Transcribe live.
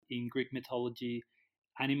in Greek mythology,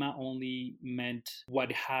 anima only meant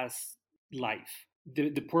what has life.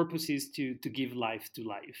 The purpose is to give life to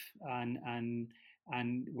life, and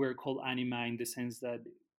we're called anima in the sense that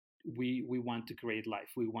we want to create life,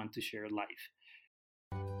 we want to share life.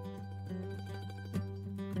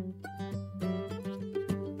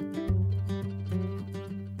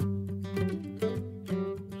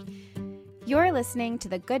 You're listening to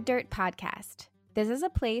the Good Dirt Podcast. This is a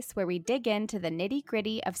place where we dig into the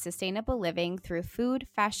nitty-gritty of sustainable living through food,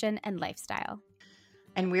 fashion, and lifestyle.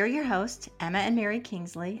 And we're your hosts, Emma and Mary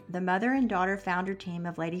Kingsley, the mother and daughter founder team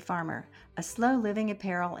of Lady Farmer, a slow living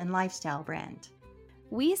apparel and lifestyle brand.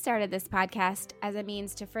 We started this podcast as a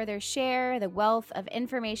means to further share the wealth of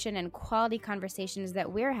information and quality conversations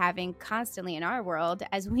that we're having constantly in our world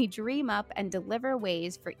as we dream up and deliver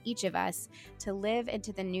ways for each of us to live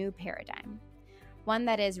into the new paradigm, one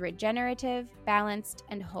that is regenerative, balanced,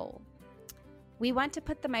 and whole. We want to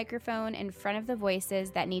put the microphone in front of the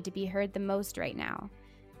voices that need to be heard the most right now: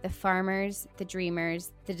 the farmers, the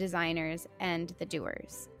dreamers, the designers, and the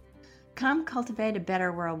doers. Come cultivate a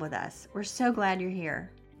better world with us. We're so glad you're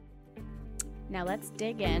here. Now let's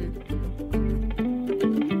dig in.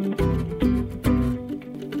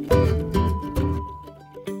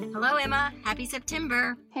 Hello, Emma. Happy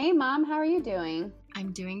September. Hey, Mom. How are you doing?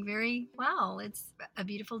 I'm doing very well. It's a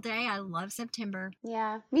beautiful day. I love September.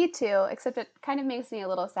 Yeah, me too, except it kind of makes me a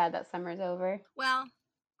little sad that summer's over. Well,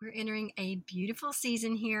 we're entering a beautiful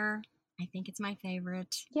season here. I think it's my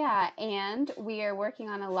favorite. Yeah, and we are working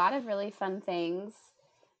on a lot of really fun things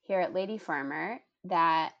here at Lady Farmer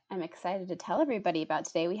that I'm excited to tell everybody about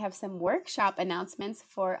today. We have some workshop announcements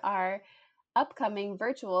for our upcoming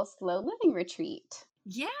virtual slow living retreat.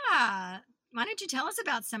 Yeah. Why don't you tell us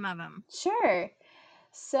about some of them? Sure.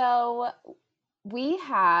 So we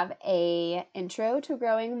have a intro to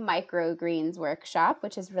growing microgreens workshop,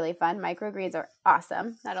 which is really fun. Microgreens are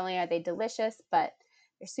awesome. Not only are they delicious, but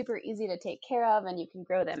they're super easy to take care of, and you can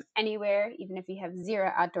grow them anywhere, even if you have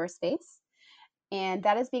zero outdoor space. And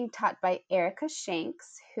that is being taught by Erica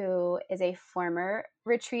Shanks, who is a former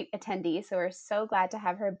retreat attendee. So we're so glad to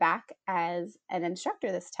have her back as an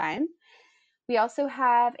instructor this time. We also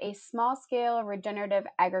have a small-scale regenerative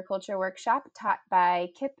agriculture workshop taught by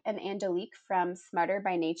Kip and Angelique from Smarter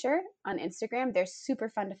by Nature on Instagram. They're super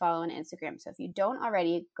fun to follow on Instagram. So if you don't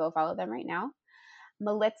already, go follow them right now.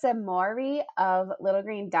 Melissa Maury of Little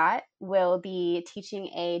Green Dot will be teaching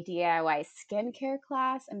a DIY skincare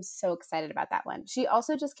class. I'm so excited about that one. She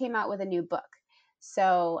also just came out with a new book.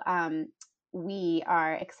 So we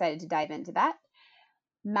are excited to dive into that.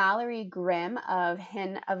 Mallory Grimm of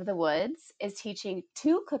Hen of the Woods is teaching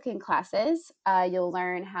 2 cooking classes. You'll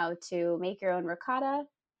learn how to make your own ricotta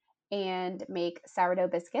and make sourdough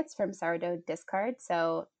biscuits from sourdough discard.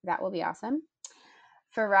 So that will be awesome.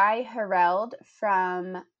 Farai Herald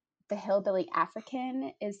from The Hillbilly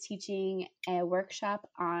African is teaching a workshop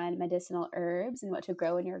on medicinal herbs and what to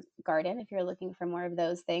grow in your garden if you're looking for more of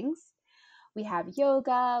those things. We have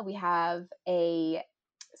yoga. We have a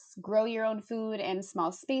grow your own food in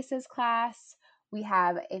small spaces class. We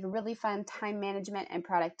have a really fun time management and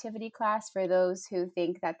productivity class for those who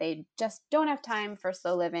think that they just don't have time for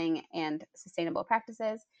slow living and sustainable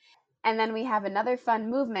practices. And then we have another fun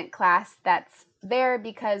movement class that's there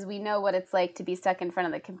because we know what it's like to be stuck in front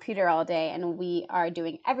of the computer all day, and we are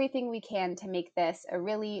doing everything we can to make this a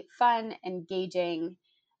really fun, engaging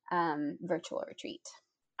virtual retreat.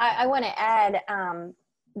 I want to add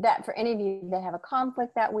that for any of you that have a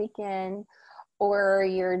conflict that weekend, or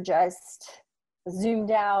you're just zoomed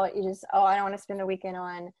out, you just, I don't want to spend a weekend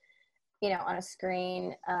on a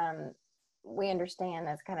screen. We understand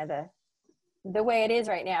that's kind of the way it is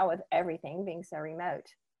right now with everything being so remote,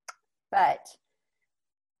 but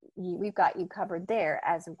we've got you covered there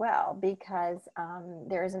as well, because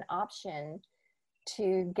there is an option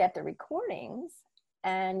to get the recordings,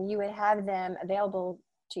 and you would have them available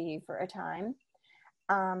to you for a time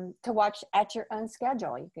to watch at your own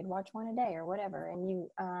schedule. You could watch one a day or whatever, and you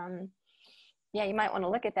might want to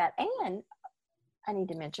look at that. And I need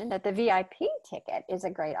to mention that the VIP ticket is a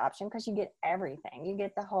great option because you get everything. You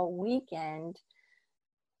get the whole weekend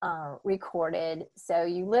recorded. So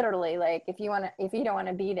you literally, like, if you don't want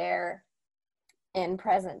to be there in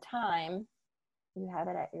present time, you have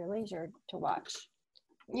it at your leisure to watch.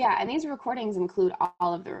 Yeah, and these recordings include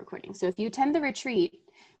all of the recordings. So if you attend the retreat,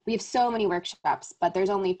 we have so many workshops, but there's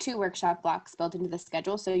only 2 workshop blocks built into the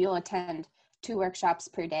schedule. So you'll attend 2 workshops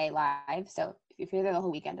per day live. So if you're there the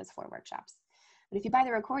whole weekend, it's 4 workshops. But if you buy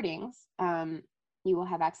the recordings, you will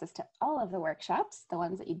have access to all of the workshops, the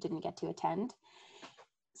ones that you didn't get to attend.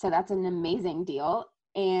 So that's an amazing deal.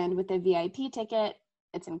 And with the VIP ticket,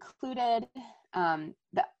 It's included.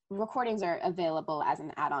 The recordings are available as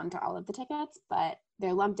an add-on to all of the tickets, but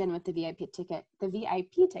they're lumped in with the VIP ticket. The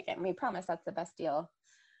VIP ticket, and we promise that's the best deal.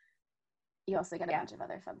 You also get a bunch of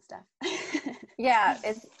other fun stuff. Yeah,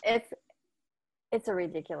 it's a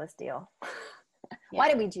ridiculous deal. Yeah. Why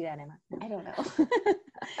did we do that, Emma? I don't know.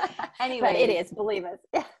 Anyway, but it is, believe us.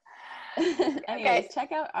 Anyways,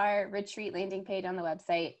 check out our retreat landing page on the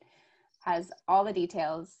website. Has all the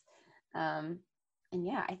details. And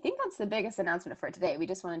yeah, I think that's the biggest announcement for today. We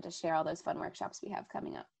just wanted to share all those fun workshops we have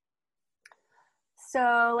coming up.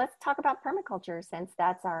 So let's talk about permaculture, since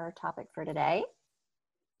that's our topic for today.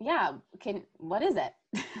 Yeah, what is it?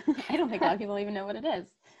 I don't think a lot of people even know what it is.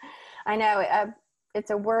 I know, it's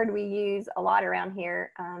a word we use a lot around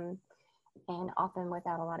here, and often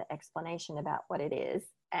without a lot of explanation about what it is.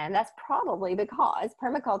 And that's probably because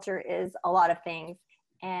permaculture is a lot of things,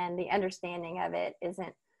 and the understanding of it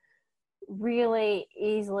isn't really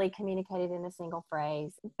easily communicated in a single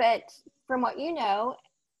phrase. But from what you know,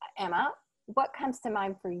 Emma, what comes to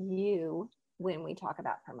mind for you when we talk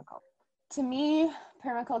about permaculture? To me,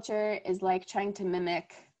 permaculture is like trying to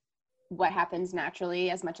mimic what happens naturally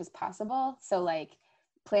as much as possible. So like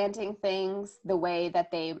planting things the way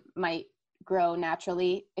that they might grow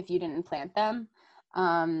naturally if you didn't plant them.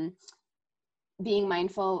 Being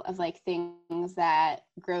mindful of like things that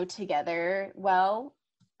grow together well.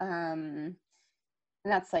 And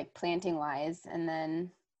that's like planting wise. And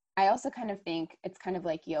then I also kind of think it's kind of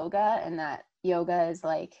like yoga, and that yoga is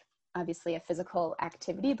like obviously a physical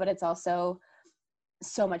activity, but it's also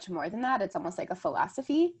so much more than that. It's almost like a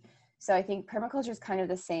philosophy. So I think permaculture is kind of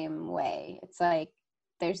the same way. It's like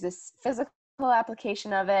there's this physical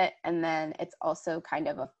application of it, and then it's also kind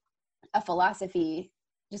of a philosophy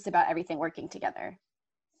just about everything working together.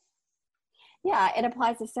 Yeah, it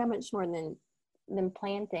applies to so much more than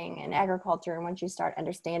planting and agriculture. And once you start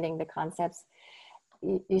understanding the concepts,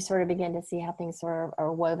 you sort of begin to see how things sort of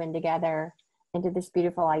are woven together into this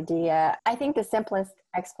beautiful idea. I think the simplest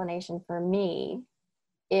explanation for me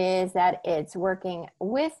is that it's working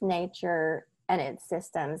with nature and its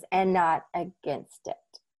systems and not against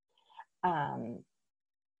it.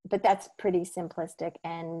 But that's pretty simplistic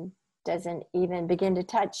and doesn't even begin to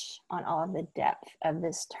touch on all of the depth of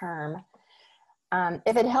this term.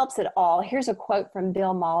 If it helps at all, here's a quote from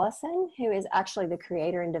Bill Mollison, who is actually the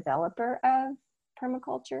creator and developer of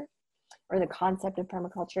permaculture, or the concept of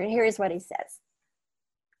permaculture. And here's what he says,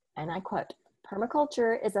 and I quote,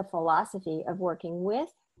 "Permaculture is a philosophy of working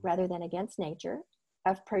with rather than against nature,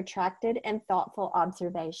 of protracted and thoughtful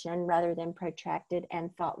observation rather than protracted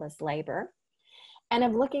and thoughtless labor, and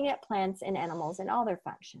of looking at plants and animals in all their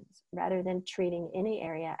functions rather than treating any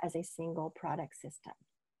area as a single product system."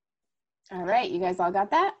 All right, you guys all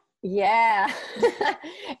got that? Yeah.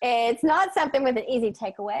 It's not something with an easy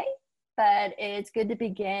takeaway, but it's good to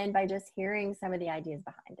begin by just hearing some of the ideas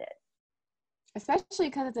behind it. Especially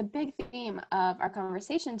because it's a big theme of our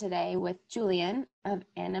conversation today with Julian of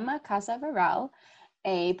ANIMA Casa,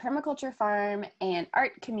 a permaculture farm and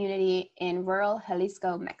art community in rural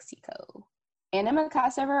Jalisco, Mexico. ANIMA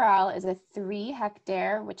Casa is a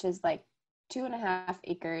 3-hectare, which is like 2.5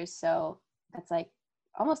 acres, so that's like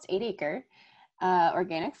almost 8-acre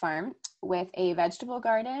organic farm with a vegetable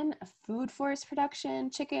garden, a food forest production,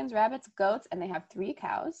 chickens, rabbits, goats, and they have 3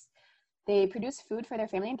 cows. They produce food for their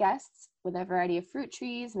family and guests with a variety of fruit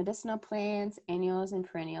trees, medicinal plants, annuals, and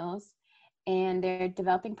perennials. And they're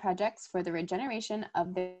developing projects for the regeneration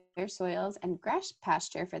of their soils and grass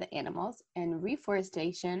pasture for the animals, and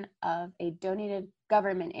reforestation of a donated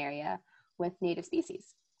government area with native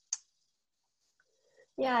species.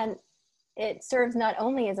 Yeah, and it serves not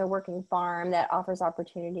only as a working farm that offers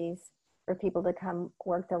opportunities for people to come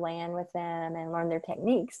work the land with them and learn their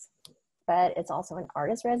techniques, but it's also an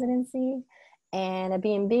artist residency and a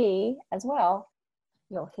B&B as well.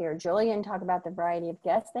 You'll hear Julian talk about the variety of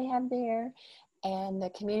guests they have there and the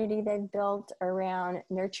community they've built around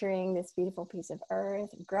nurturing this beautiful piece of earth,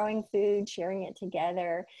 growing food, sharing it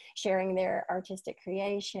together, sharing their artistic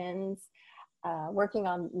creations, working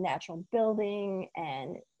on natural building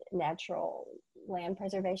and natural land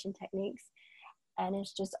preservation techniques. And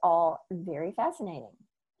it's just all very fascinating.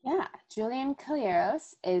 Yeah, Julian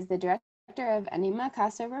Calleros is the director of ANIMA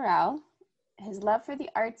Casa Rural. His love for the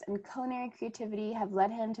arts and culinary creativity have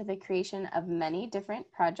led him to the creation of many different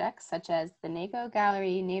projects, such as the NACO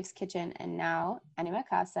Gallery, Nave's Kitchen, and now ANIMA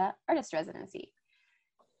Casa Artist Residency.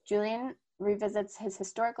 Julian revisits his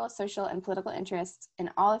historical, social, and political interests in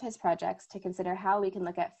all of his projects to consider how we can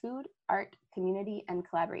look at food, art, community, and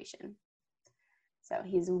collaboration. So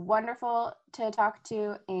he's wonderful to talk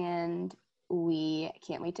to, and we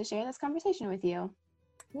can't wait to share this conversation with you.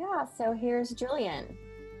 Yeah, so here's Julian.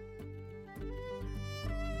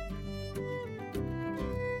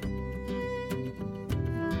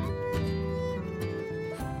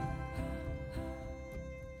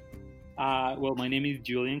 Well, my name is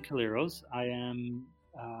Julian Caleros. I am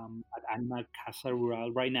at ANIMA Casa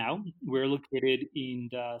Rural right now. We're located in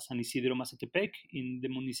the San Isidro Mazatepec in the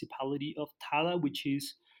municipality of Tala, which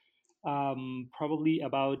is probably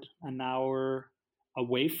about an hour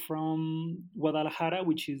away from Guadalajara,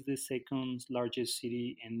 which is the second largest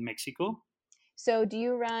city in Mexico. So, do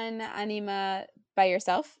you run Anima by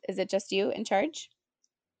yourself? Is it just you in charge?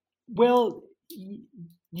 Well,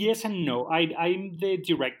 yes and no. I'm the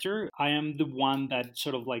director. I am the one that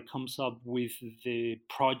sort of like comes up with the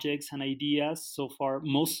projects and ideas so far,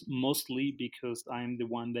 mostly because I'm the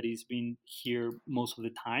one that has been here most of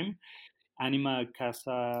the time. Anima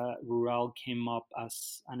Casa Rural came up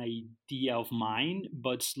as an idea of mine,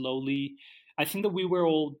 but slowly, I think that we were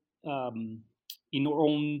all in our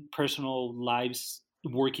own personal lives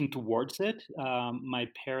working towards it. My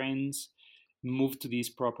parents moved to this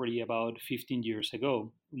property about 15 years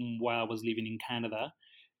ago while I was living in Canada.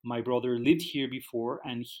 My brother lived here before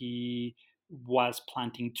and he was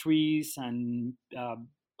planting trees and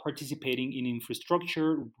participating in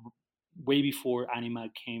infrastructure way before Anima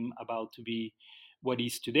came about to be what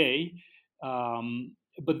is today.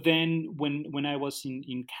 But then when I was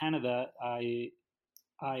in Canada, I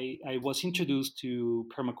was introduced to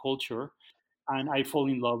permaculture and I fall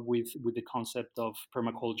in love with the concept of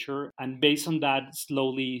permaculture. And based on that,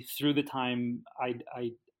 slowly through the time, I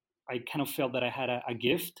kind of felt that I had a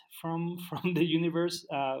gift from from the universe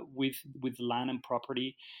with land and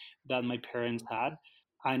property that my parents had,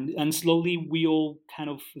 and slowly we all kind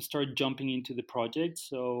of started jumping into the project.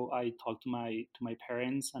 So I talked to my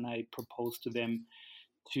parents and I proposed to them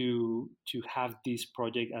to have this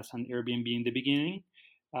project as an Airbnb in the beginning.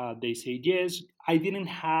 They said yes. I didn't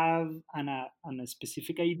have a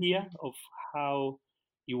specific idea of how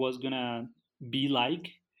it was gonna be like,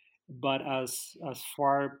 but as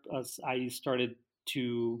far as I started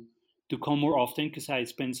to to come more often, because I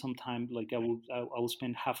spend some time, like I will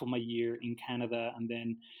spend half of my year in Canada and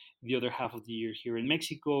then the other half of the year here in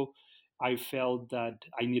Mexico. I felt that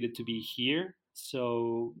I needed to be here,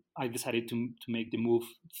 so I decided to make the move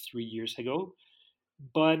 3 years ago.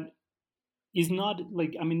 But it's not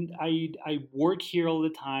like, I mean, I work here all the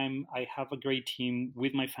time. I have a great team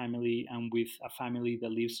with my family and with a family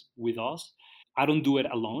that lives with us. I don't do it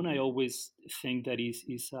alone. I always think that is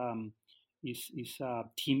a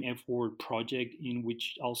team effort project in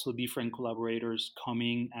which also different collaborators come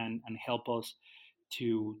in and help us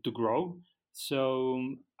to grow.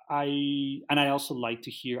 So I also like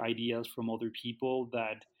to hear ideas from other people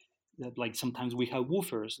that like sometimes we have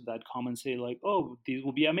woofers that come and say like, oh, this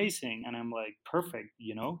will be amazing, and I'm like, perfect,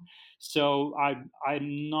 you know. So I'm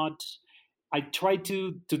not, I try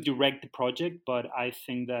to direct the project, but I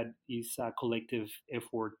think that is a collective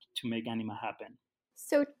effort to make Anima happen.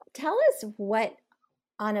 So tell us what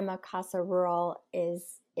Anima Casa Rural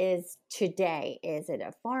is today. Is it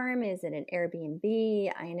a farm? Is it an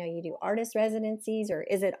Airbnb? I know you do artist residencies, or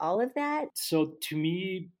is it all of that? So to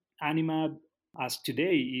me, Anima as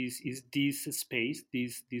today is this space,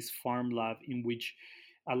 this farm lab in which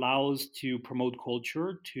allows to promote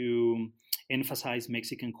culture, to emphasize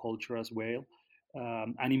Mexican culture as well,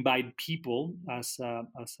 and invite people as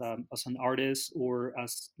an artist or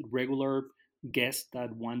as regular guests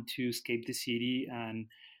that want to escape the city and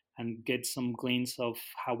get some glimpse of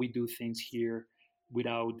how we do things here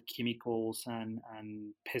without chemicals and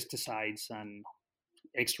pesticides and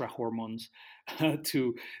extra hormones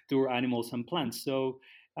to our animals and plants. So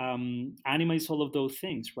anima is all of those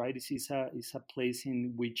things, right? It's a place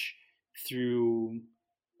in which through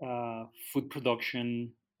food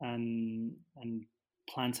production and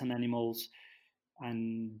plants and animals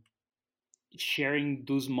and sharing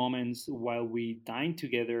those moments while we dine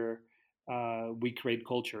together, we create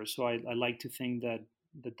culture. So I like to think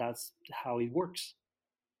that's how it works.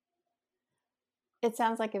 It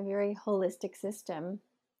sounds like a very holistic system.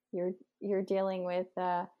 You're dealing with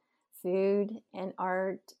food and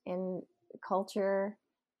art and culture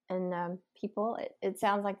and people. It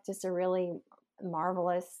sounds like just a really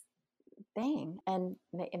marvelous thing, and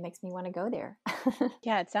it makes me want to go there.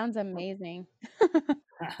 Yeah, it sounds amazing.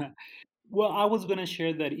 Well, I was gonna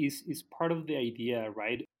share that is part of the idea,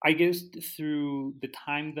 right? I guess through the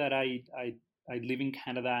time that I live in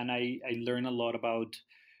Canada and I learn a lot about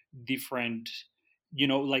different, you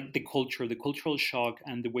know, like the cultural shock,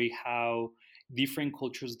 and the way how different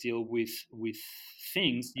cultures deal with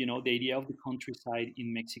things. You know, the idea of the countryside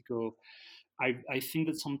in Mexico. I think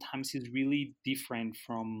that sometimes is really different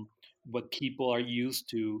from what people are used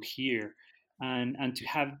to here, and to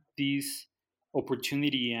have this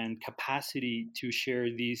opportunity and capacity to share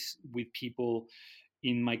this with people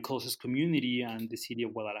in my closest community and the city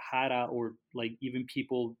of Guadalajara, or like even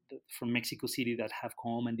people from Mexico City that have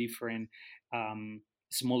come and different um,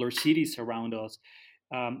 smaller cities around us.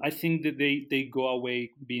 I think that they go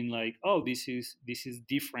away being like, oh, this is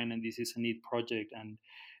different and this is a neat project, and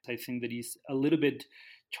I think that is a little bit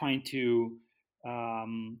trying to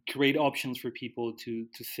create options for people to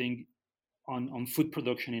think on food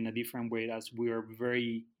production in a different way as we are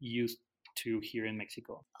very used to here in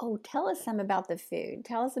Mexico. Oh, tell us some about the food.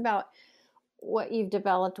 Tell us about what you've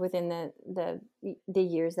developed within the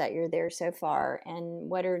years that you're there so far,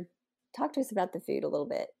 and talk to us about the food a little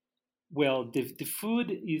bit. Well, the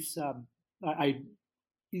food is I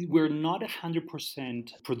we're not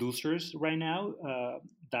 100% producers right now.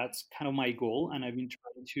 That's kind of my goal, and I've been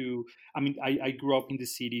trying to. I mean, I grew up in the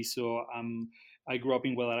city, so I grew up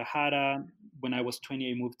in Guadalajara. When I was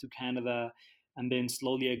 20, I moved to Canada, and then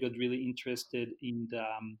slowly I got really interested in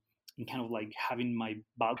kind of like having my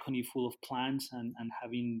balcony full of plants and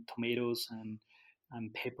having tomatoes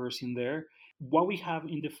and peppers in there. What we have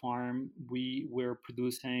in the farm, we were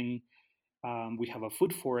producing we have a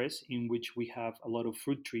food forest in which we have a lot of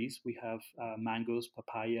fruit trees. We have mangoes,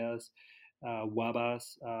 papayas,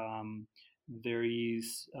 guavas. There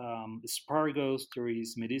is asparagus. There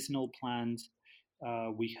is medicinal plants.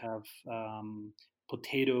 We have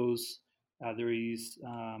potatoes. There is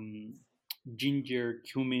ginger,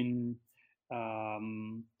 cumin.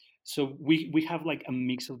 Um, so we have like a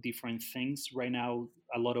mix of different things right now.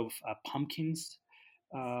 A lot of pumpkins,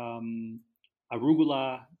 um,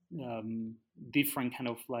 arugula, um, different kind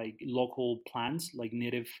of like local plants, like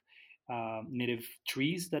native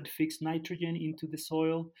trees that fix nitrogen into the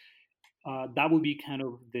soil. That would be kind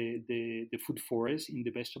of the food forest. In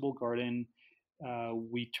the vegetable garden,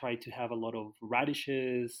 we try to have a lot of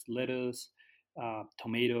radishes, lettuce,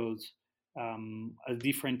 tomatoes, a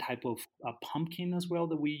different type of pumpkin as well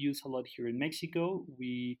that we use a lot here in Mexico.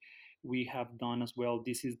 We have done as well.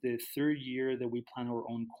 This is the third year that we plant our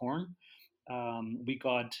own corn. We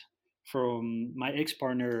got from my ex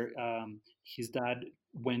partner. His dad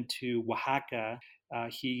went to Oaxaca.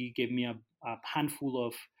 He gave me a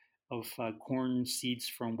handful of corn seeds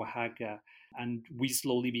from Oaxaca, and we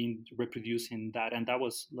slowly been reproducing that. And that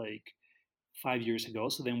was like 5 years ago.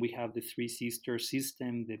 So then we have the three sister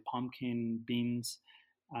system, the pumpkin, beans,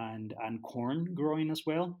 and corn growing as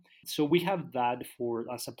well. So we have that for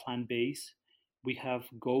as a plant base. We have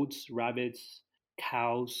goats, rabbits,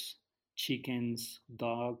 cows, chickens,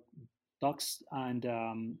 ducks, and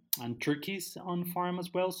turkeys on farm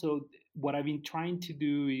as well. So what I've been trying to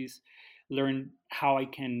do is learn how I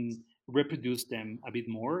can reproduce them a bit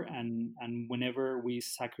more, and whenever we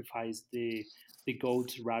sacrifice the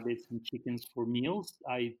goats, rabbits, and chickens for meals,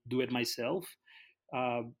 I do it myself,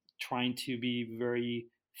 uh, trying to be very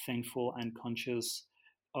thankful and conscious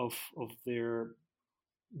of their,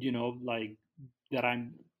 like that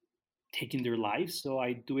I'm taking their lives. So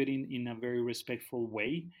I do it in a very respectful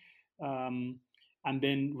way. Um, and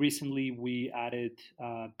then recently we added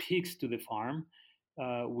pigs to the farm,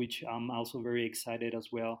 which I'm also very excited as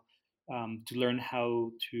well, to learn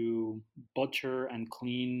how to butcher and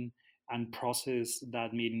clean and process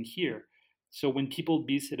that meat in here. So when people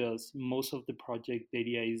visit us, most of the project, the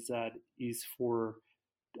idea is that is for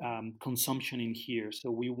consumption in here.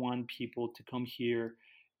 So we want people to come here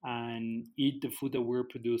and eat the food that we're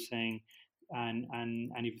producing. And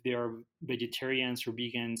if they are vegetarians or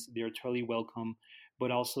vegans, they are totally welcome.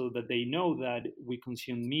 But also that they know that we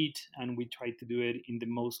consume meat and we try to do it in the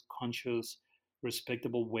most conscious,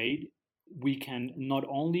 respectable way. We can not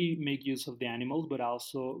only make use of the animals, but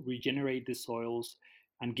also regenerate the soils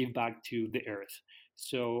and give back to the earth.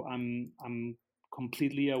 So I'm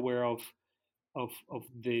completely aware of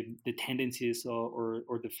the tendencies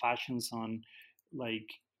or the fashions on like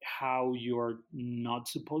how you're not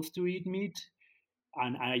supposed to eat meat,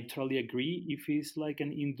 and I totally agree if it's like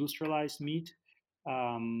an industrialized meat.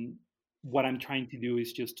 um, what I'm trying to do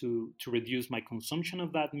is just to reduce my consumption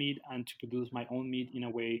of that meat and to produce my own meat in a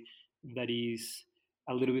way that is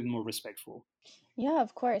a little bit more respectful. Yeah,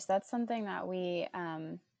 of course. That's something that we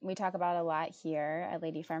talk about a lot here at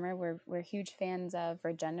Lady Farmer. We're huge fans of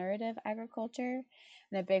regenerative agriculture,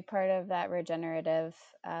 and a big part of that regenerative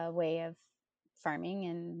way of farming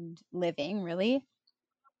and living really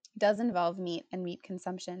does involve meat and meat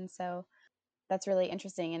consumption. So that's really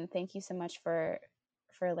interesting, and thank you so much for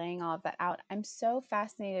laying all of that out. I'm so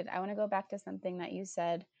fascinated. I want to go back to something that you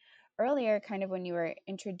said earlier, kind of when you were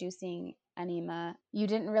introducing ANIMA, you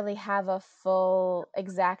didn't really have a full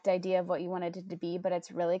exact idea of what you wanted it to be, but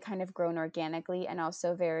it's really kind of grown organically and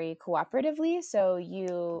also very cooperatively. So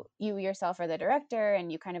you yourself are the director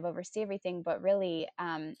and you kind of oversee everything, but really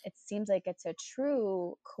it seems like it's a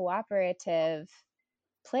true cooperative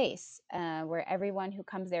place where everyone who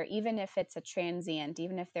comes there, even if it's a transient,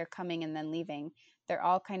 even if they're coming and then leaving, they're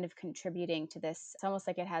all kind of contributing to this. It's almost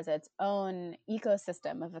like it has its own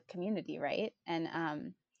ecosystem of a community, right? And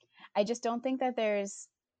I just don't think that there's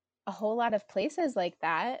a whole lot of places like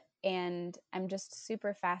that. And I'm just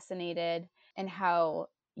super fascinated in how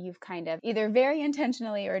you've kind of either very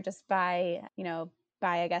intentionally or just by,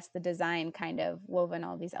 by, I guess, the design kind of woven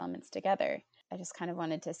all these elements together. I just kind of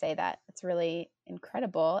wanted to say that it's really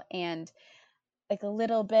incredible and like a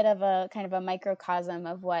little bit of a kind of a microcosm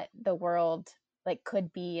of what the world like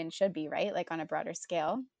could be and should be, right? Like on a broader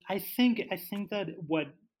scale. I think that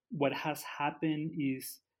what has happened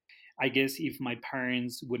is, I guess, if my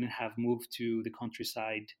parents wouldn't have moved to the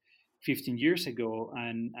countryside 15 years ago,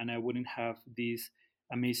 and I wouldn't have this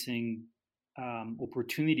amazing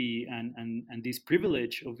opportunity and this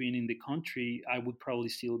privilege of being in the country, I would probably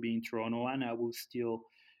still be in Toronto and I would still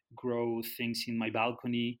grow things in my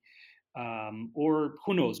balcony. Or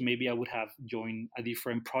who knows, maybe I would have joined a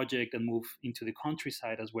different project and moved into the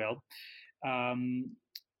countryside as well. Um,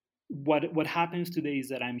 what happens today is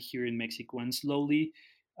that I'm here in Mexico, and slowly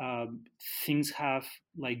things have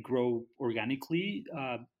like grow organically,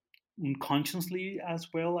 unconsciously as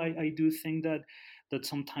well. I do think that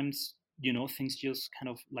sometimes things just kind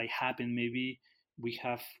of like happen. Maybe we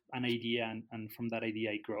have an idea, and from that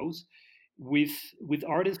idea it grows. With with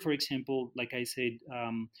artists, for example, like I said,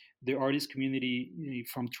 the artist community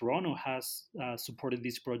from Toronto has supported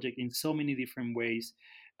this project in so many different ways.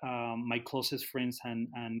 My closest friends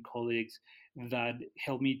and colleagues that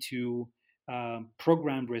helped me to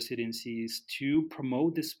program residencies to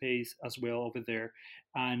promote the space as well over there,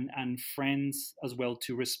 and friends as well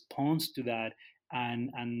to respond to that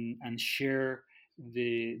and share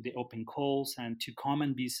the open calls and to come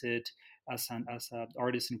and visit as an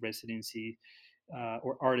artist in residency,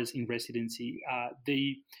 or artist in residency.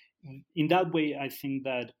 They In that way, I think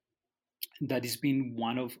that has been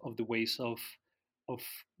one of the ways of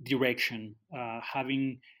direction,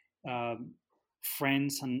 having um,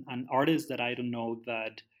 friends and artists that I don't know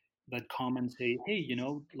that come and say, hey,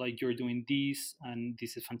 like you're doing this and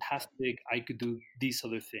this is fantastic, I could do this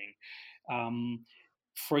other thing. um,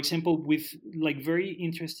 for example, with like very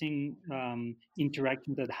interesting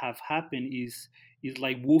interactions that have happened is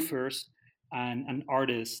like woofers and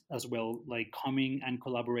artists as well, like coming and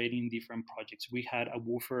collaborating in different projects. We had a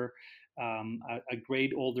woofer, a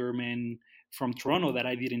great older man from Toronto that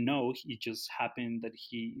I didn't know. It just happened that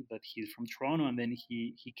he's from Toronto, and then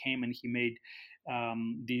he came and he made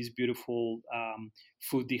this beautiful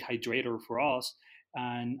food dehydrator for us.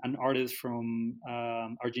 And an artist from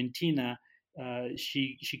Argentina,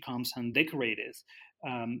 she comes and decorates,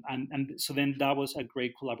 and so then that was a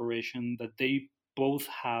great collaboration that they both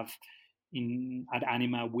have in at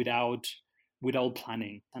Anima without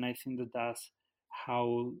planning. And I think that that's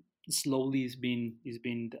how slowly it's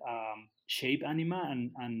been shape Anima,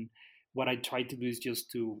 and what I try to do is just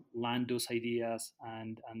to land those ideas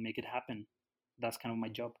and make it happen. That's kind of my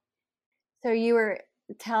job. So you were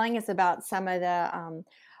telling us about some of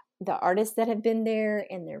the artists that have been there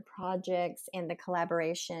and their projects and the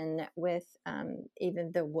collaboration with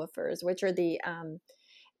even the woofers, which are the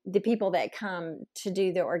people that come to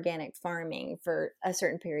do the organic farming for a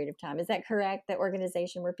certain period of time. Is that correct? The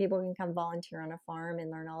organization where people can come volunteer on a farm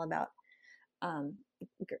and learn all about um,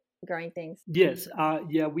 growing things. Yes,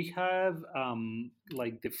 yeah, we have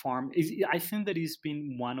like the farm. I think that it's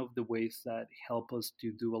been one of the ways that help us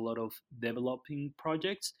to do a lot of developing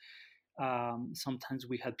projects. Sometimes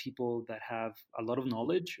we had people that have a lot of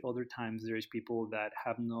knowledge. Other times there's people that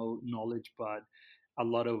have no knowledge but a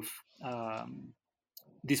lot of um,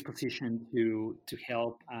 disposition to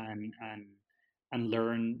help and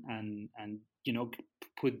learn and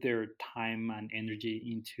put their time and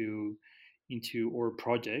energy into our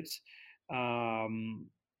projects. Um,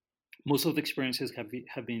 Most of the experiences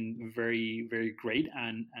have been very very great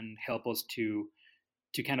and help us to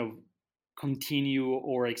kind of continue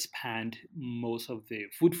or expand most of the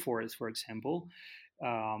food forest, for example.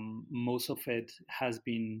 Most of it has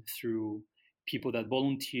been through people that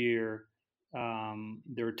volunteer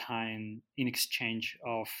their time in exchange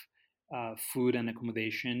of food and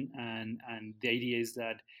accommodation, and the idea is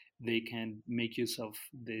that they can make use of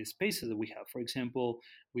the spaces that we have. For example,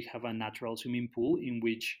 we have a natural swimming pool in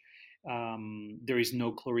which there is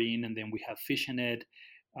no chlorine, and then we have fish in it.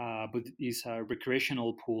 but it's a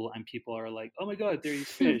recreational pool, and people are like, "Oh my God, there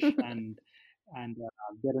is fish," and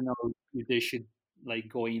they don't know if they should like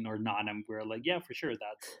go in or not, and we're like, "Yeah, for sure,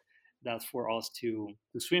 that's for us to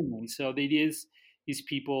swim in." So the idea is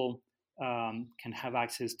people can have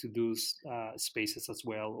access to those spaces as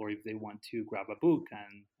well, or if they want to grab a book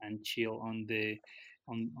and chill on the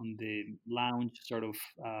lounge sort of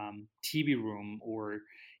TV room, or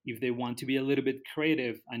if they want to be a little bit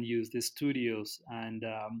creative and use the studios and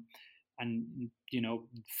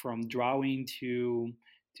from drawing to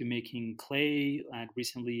making clay. And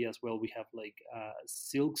recently as well, we have like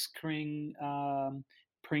silk screen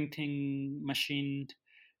printing machine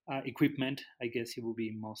equipment. I guess it will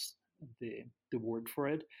be most the word for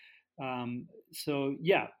it. So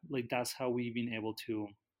yeah, like that's how we've been able to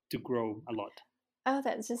grow a lot. Oh,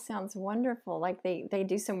 that just sounds wonderful. Like they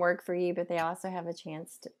do some work for you, but they also have a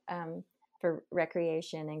chance to, for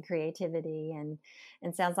recreation and creativity,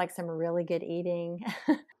 and sounds like some really good eating.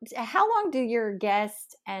 How long do your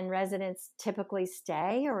guests and residents typically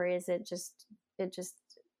stay, or is it just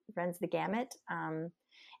runs the gamut?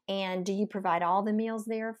 And do you provide all the meals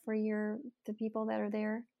there for the people that are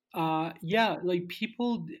there? Yeah, like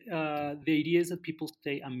people, the idea is that people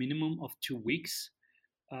stay a minimum of 2 weeks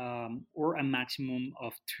or a maximum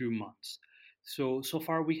of 2 months. So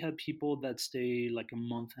far we had people that stay like a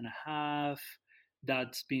month and a half.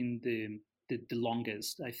 That's been the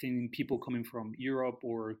longest. I think people coming from Europe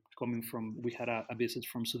or coming from, we had a visit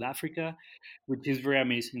from South Africa, which is very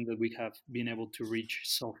amazing that we have been able to reach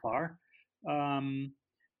so far. Um,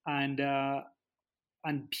 and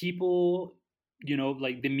people,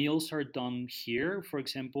 like the meals are done here. For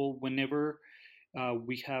example, whenever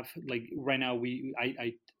we have, like right now,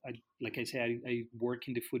 I like I say, I work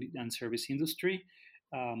in the food and service industry.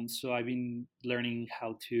 So I've been learning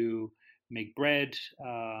how to make bread,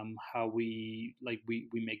 how we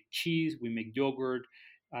make cheese, we make yogurt.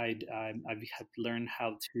 I've had to learn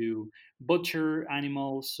how to butcher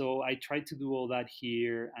animals. So I try to do all that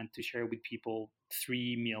here and to share with people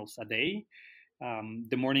 3 meals a day.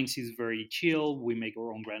 The mornings is very chill. We make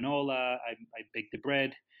our own granola. I bake the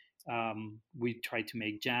bread. We try to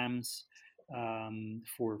make jams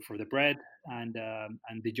for the bread and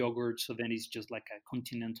the yogurt. So then it's just like a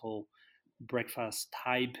continental breakfast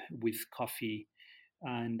type with coffee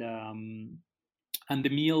and the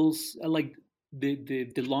meals like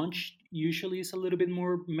the lunch usually is a little bit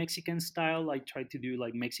more Mexican style. I try to do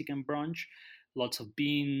like Mexican brunch, lots of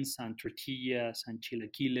beans and tortillas and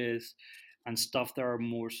chilaquiles and stuff that are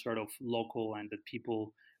more sort of local and that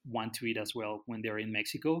people want to eat as well when they're in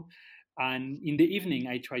Mexico. And in the evening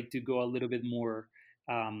I try to go a little bit more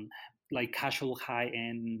um, like casual high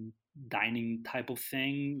end dining type of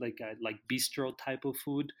thing, like bistro type of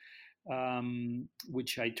food,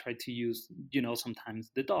 which I try to use,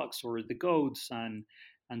 sometimes the dogs or the goats, and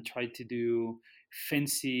try to do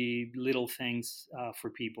fancy little things for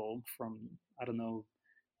people. From I don't know,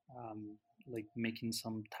 like making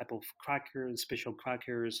some type of crackers, special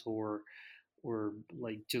crackers, or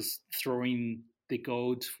like just throwing the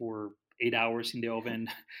goat for 8 hours in the oven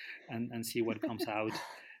and see what comes out.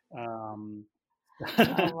 Um,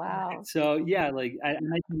 Oh, wow. so yeah, like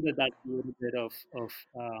and I think that that's a little bit of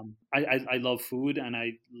I love food and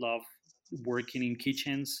I love working in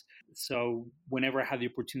kitchens. So whenever I have the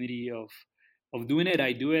opportunity of doing it,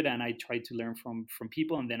 I do it, and I try to learn from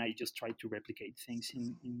people, and then I just try to replicate things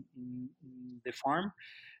in the farm.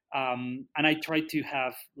 And I try to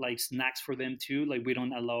have like snacks for them too. Like we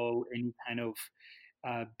don't allow any kind of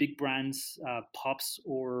big brands, pops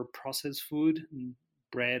or processed food,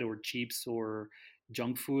 bread or chips or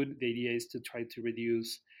junk food. The idea is to try to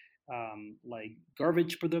reduce like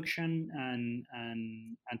garbage production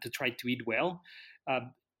and to try to eat well. Uh,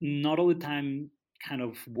 Not all the time kind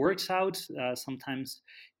of works out. Sometimes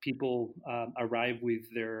people arrive with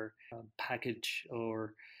their package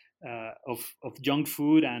or of junk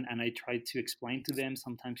food, and I try to explain to them.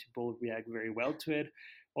 Sometimes people react very well to it.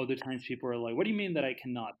 Other times people are like, "What do you mean that I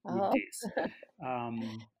cannot eat Oh, this?"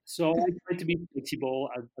 So I try to be flexible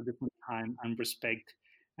at the same time and respect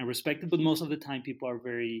it. But most of the time, people are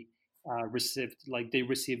very received. Like they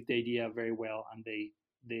receive the idea very well, and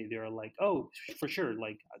they're like, "Oh, for sure!"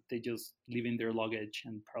 Like they just leave in their luggage,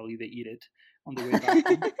 and probably they eat it on the way back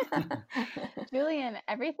home. Julian,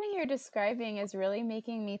 everything you're describing is really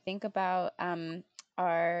making me think about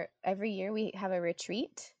our every year we have a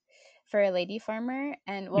retreat for a lady farmer,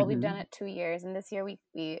 and well, we've done Hmm. it 2 years, and this year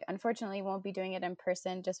we unfortunately won't be doing it in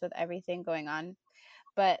person just with everything going on.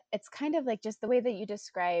 But it's kind of like just the way that you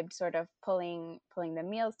described, sort of pulling the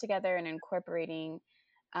meals together and incorporating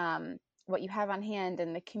um, what you have on hand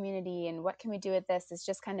and the community and what can we do with this is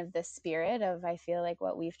just kind of the spirit of, I feel like,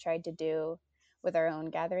 what we've tried to do with our own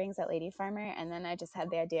gatherings at Lady Farmer. And then I just had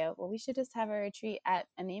the idea, well, we should just have a retreat at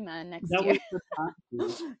ANIMA next That year. was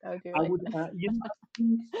fantastic. That would be I really would, fun.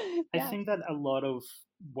 I Yeah. think that a lot of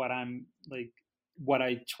what I'm like, what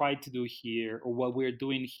I try to do here, or what we're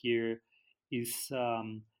doing here, is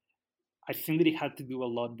I think that it had to do a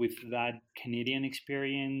lot with that Canadian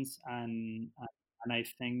experience, and I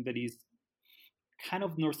think that is kind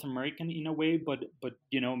of North American in a way, but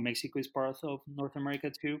Mexico is part of North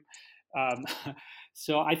America too. Um,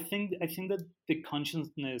 so I think that the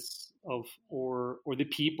consciousness of or the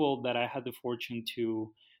people that I had the fortune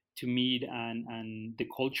to meet, and the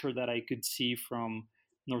culture that I could see from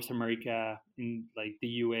North America, in like the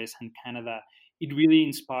U.S. and Canada, it really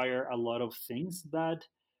inspired a lot of things that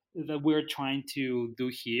we're trying to do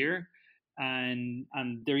here. And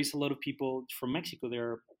there is a lot of people from Mexico.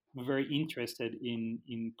 They're very interested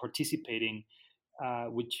in participating,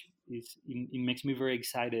 which it makes me very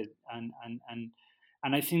excited, and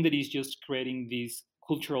I think that it's just creating these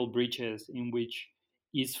cultural bridges in which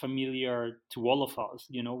is familiar to all of us.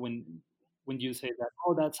 When you say that,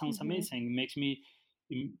 oh, that sounds Mm-hmm. amazing,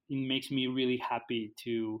 it makes me really happy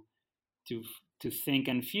to to think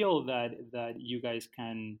and feel that you guys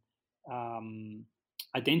can um,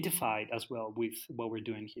 identify as well with what we're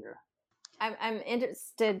doing here. I'm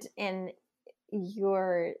interested in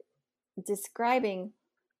your describing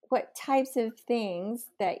what types of things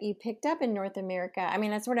that you picked up in North America. I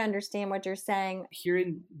mean, I sort of understand what you're saying. Here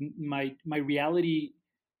in my reality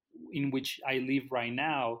in which I live right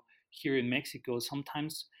now, here in Mexico,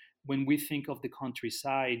 sometimes when we think of the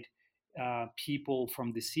countryside, people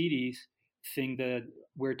from the cities think that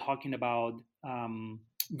we're talking about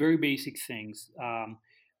very basic things,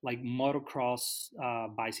 like motocross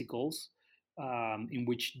bicycles, in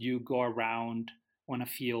which you go around on a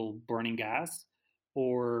field burning gas,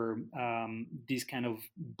 or these kind of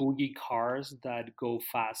boogie cars that go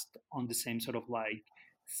fast on the same sort of like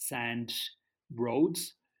sand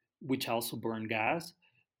roads, which also burn gas,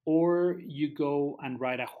 or you go and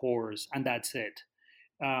ride a horse and that's it.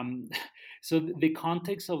 Um, so the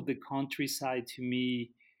context of the countryside to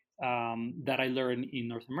me, that I learned in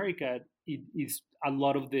North America, it is a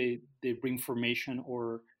lot of the information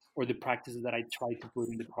or the practices that I try to put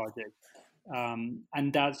in the project,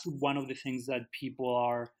 and that's one of the things that people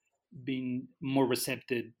are being more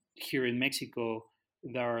receptive here in Mexico.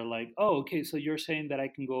 That are like, oh, okay, so you're saying that I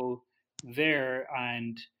can go there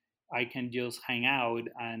and I can just hang out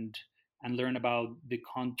and learn about the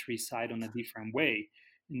countryside on a different way,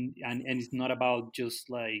 and it's not about just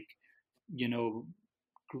like you know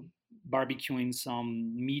barbecuing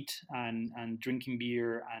some meat and drinking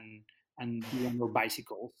beer and be on your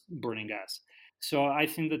bicycles burning gas. So I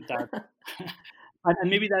think that and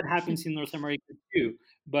maybe that happens in North America too,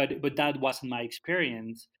 but that wasn't my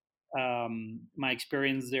experience. My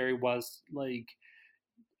experience there was like,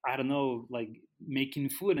 I don't know, like making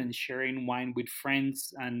food and sharing wine with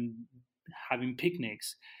friends and having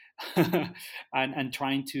picnics, and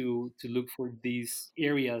trying to look for these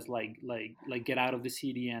areas, like get out of the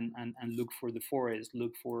city and look for the forest,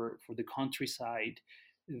 look for the countryside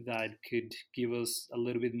that could give us a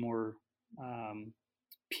little bit more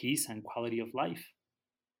peace and quality of life.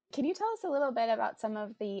 Can you tell us a little bit about some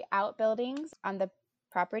of the outbuildings on the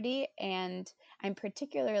property? And I'm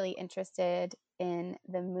particularly interested in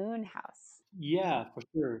the moon house. Yeah, for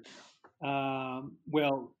sure.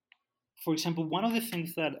 Well, for example, one of the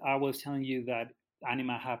things that I was telling you, that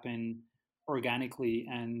anima happened organically,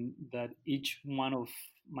 and that each one of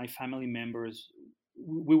my family members,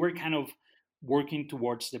 we were kind of working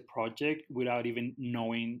towards the project without even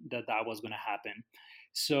knowing that that was going to happen.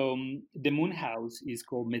 So the moon house is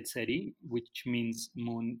called Metzeri, which means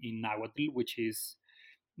moon in Nahuatl, which is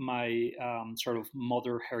my sort of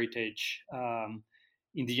mother heritage,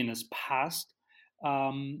 indigenous past.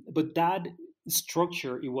 But that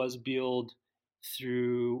structure, it was built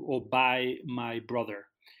through or by my brother,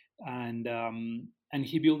 and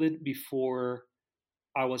he built it before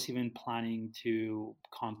I was even planning to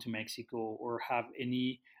come to Mexico or have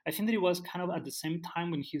any. I think that it was kind of at the same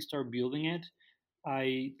time when he started building it,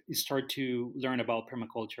 I started to learn about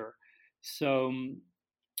permaculture. So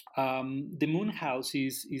the moon house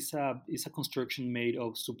is a construction made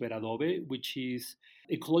of super adobe, which is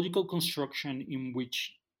ecological construction in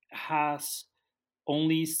which has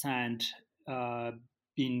only sand uh,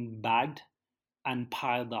 been bagged and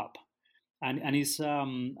piled up. And it's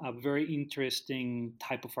a very interesting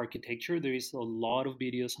type of architecture. There is a lot of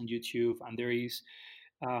videos on YouTube, and there is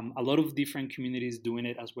a lot of different communities doing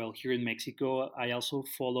it as well here in Mexico. I also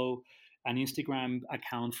follow an Instagram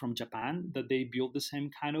account from Japan that they build the same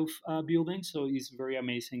kind of building. So it's very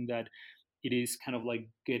amazing that it is kind of like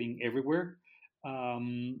getting everywhere.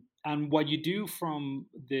 And what you do from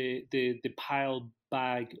the pile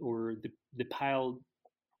bag, or the pile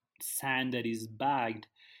sand that is bagged,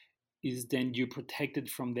 is then you protect it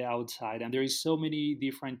from the outside. And there is so many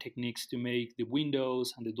different techniques to make the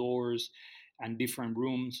windows and the doors and different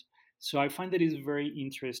rooms. So I find that it's a very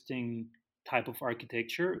interesting type of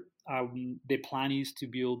architecture. The plan is to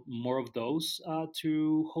build more of those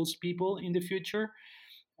to host people in the future.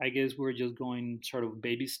 I guess we're just going sort of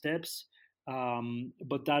baby steps.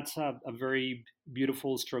 But that's a very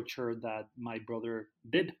beautiful structure that my brother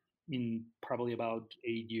did in probably about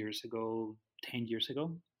 8 years ago, 10 years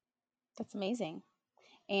ago. That's amazing.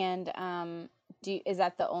 And is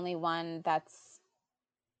that the only one that's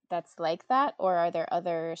like that, or are there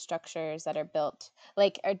other structures that are built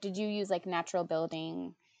like, or did you use like natural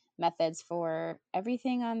building methods for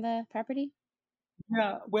everything on the property?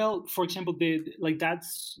 Yeah, well, for example, like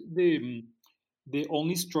that's the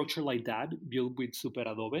only structure like that built with super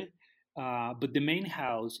adobe. But the main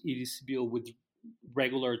house, it is built with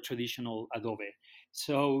regular traditional adobe.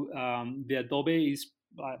 So the adobe is,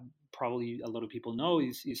 probably a lot of people know,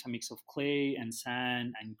 is a mix of clay and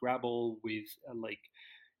sand and gravel with like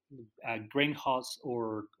grain husk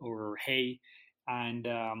or hay. And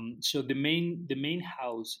so the main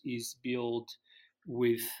house is built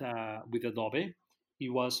with adobe. It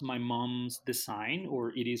was my mom's design, or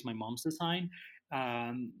it is my mom's design.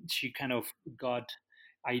 She kind of got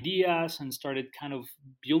ideas and started kind of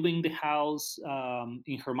building the house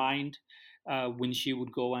in her mind when she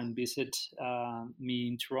would go and visit me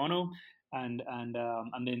in Toronto, and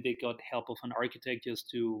then they got help of an architect just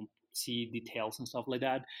to see details and stuff like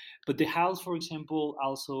that. But the house, for example,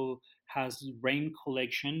 also has rain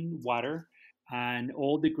collection water, and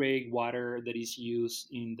all the gray water that is used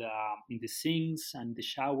in the sinks and the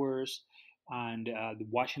showers and the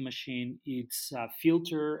washing machine, it's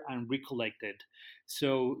filtered and recollected.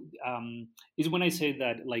 So it's when I say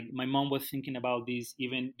that, like, my mom was thinking about this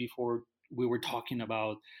even before we were talking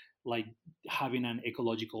about like having an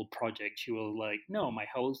ecological project. She was like, no, my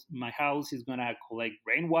house is gonna collect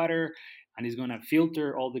rainwater and is gonna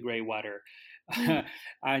filter all the gray water.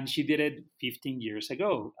 And she did it 15 years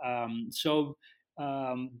ago. So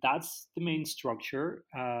that's the main structure.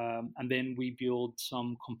 And then we built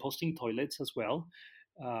some composting toilets as well.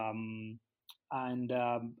 um, and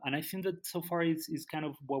I think that so far is kind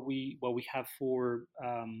of what we have for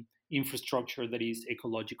infrastructure that is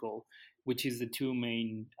ecological, which is the two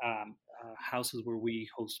main houses where we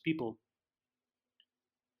host people.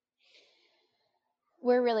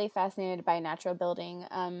 We're really fascinated by natural building.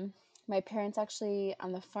 My parents actually,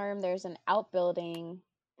 on the farm, there's an outbuilding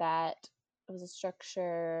that was a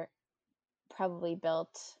structure probably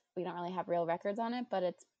built. We don't really have real records on it, but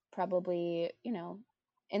it's probably,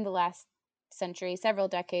 in the last century, several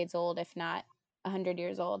decades old, if not 100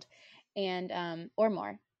 years old, and or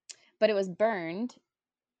more. But it was burned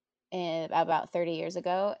about 30 years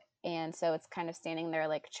ago, and so it's kind of standing there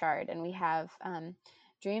like charred. And we have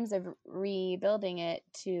dreams of rebuilding it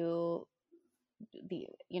to be,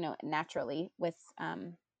 naturally with.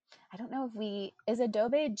 I don't know if is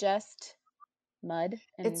adobe just mud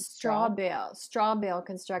and It's straw straw? bale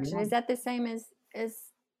construction. Yeah. Is that the same as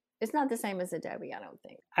it's not the same as Adobe, I don't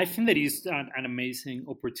think. I think that is an amazing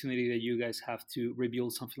opportunity that you guys have to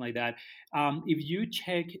rebuild something like that. If you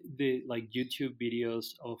check the like YouTube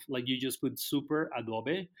videos of, like, you just put super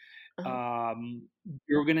Adobe, Uh-huh. um,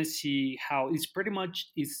 you're gonna see how it's pretty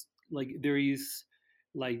much is like there is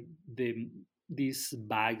like these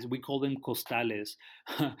bags, we call them costales,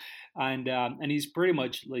 and it's pretty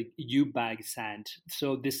much like you bag sand.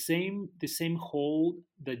 So the same hole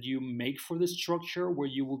that you make for the structure where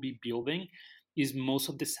you will be building is most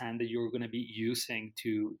of the sand that you're going to be using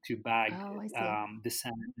to bag Oh, I see. the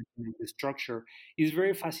sand and to make the structure. Is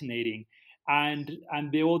very fascinating. And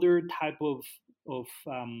the other type of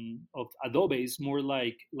adobe is more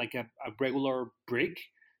like a regular brick.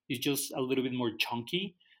 It's just a little bit more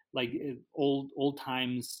chunky. Like old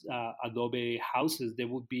times adobe houses, they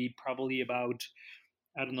would be probably about,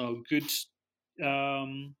 I don't know, good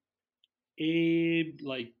um,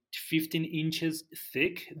 like 15 inches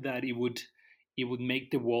thick, that it would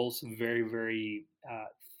make the walls very very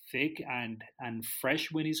thick and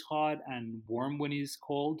fresh when it's hot and warm when it's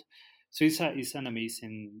cold. So it's an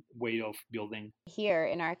amazing way of building. Here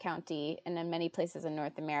in our county and in many places in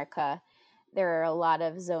North America, there are a lot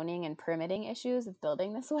of zoning and permitting issues with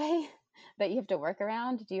building this way that you have to work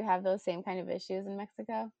around. Do you have those same kind of issues in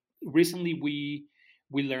Mexico? Recently we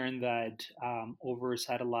learned that over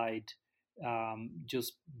satellite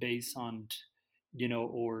just based on,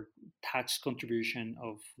 or tax contribution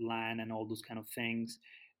of land and all those kind of things,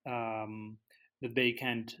 that they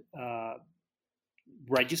can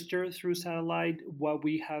register through satellite what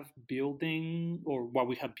we have building or what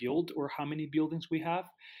we have built or how many buildings we have.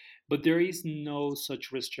 But there is no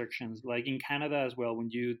such restrictions like in Canada as well. When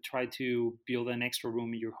you try to build an extra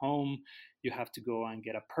room in your home, you have to go and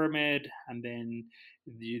get a permit, and then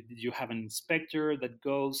you have an inspector that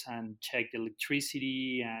goes and check the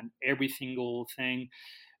electricity and every single thing.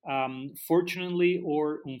 Fortunately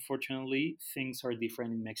or unfortunately, things are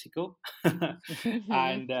different in Mexico,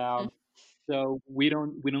 and so we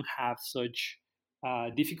don't have such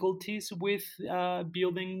difficulties with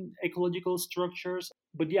building ecological structures.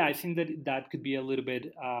 But yeah, I think that that could be a little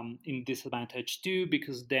bit in disadvantage too,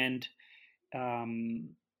 because then um,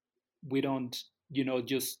 we don't,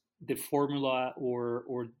 just the formula or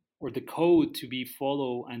the code to be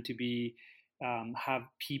follow and to be have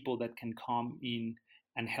people that can come in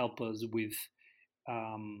and help us with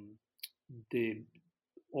um, the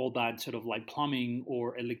all that sort of like plumbing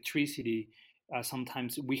or electricity.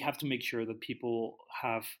 Sometimes we have to make sure that people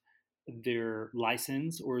have their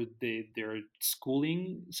license or their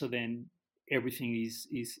schooling, so then everything is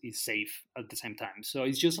safe at the same time. So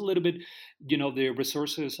it's just a little bit, the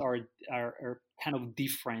resources are kind of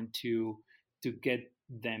different to get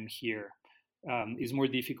them here. It's more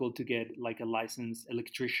difficult to get like a licensed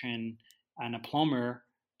electrician and a plumber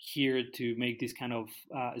here to make these kind of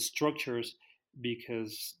structures,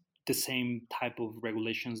 because the same type of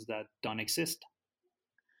regulations that don't exist.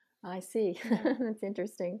 I see. That's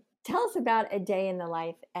interesting. Tell us about a day in the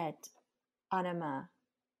life at ANIMA.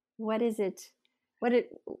 What is it?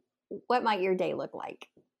 What might your day look like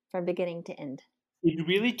from beginning to end? It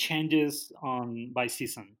really changes on by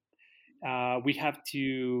season. We have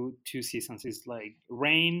two seasons. It's like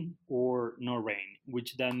rain or no rain,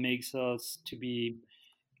 which then makes us to be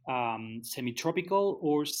semi-tropical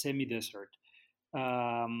or semi-desert,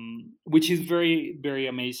 which is very very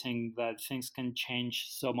amazing that things can change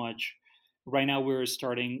so much. Right now we're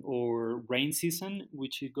starting our rain season,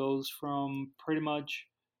 which it goes from pretty much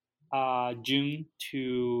June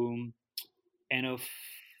to end of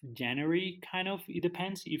January, kind of. It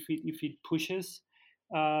depends if it pushes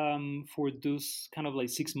for those kind of like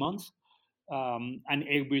 6 months, and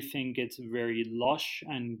everything gets very lush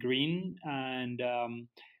and green, and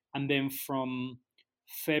then from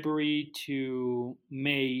February to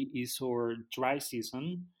May is our dry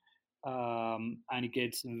season, and it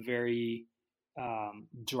gets very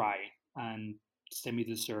dry and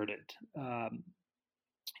semi-deserted,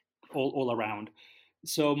 all around.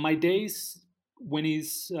 So my days when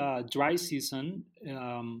it's dry season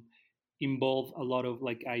involve a lot of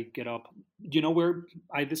like I get up, where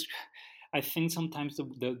I just I think sometimes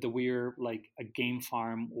the we're like a game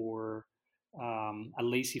farm or a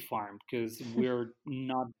lazy farm, because we're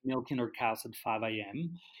not milking our cows at 5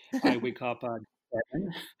 a.m. I wake up at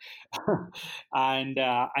 7,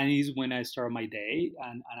 and is when I start my day,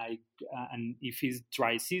 and if it's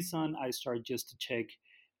dry season, I start just to check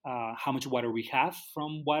how much water we have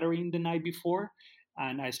from watering the night before,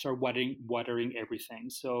 and I start watering everything.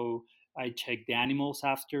 So I check the animals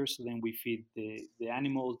after, so then we feed the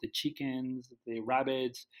animals, the chickens, the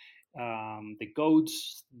rabbits, the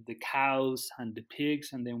goats, the cows, and the pigs,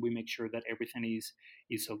 and then we make sure that everything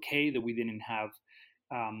is okay, that we didn't have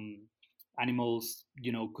um, animals,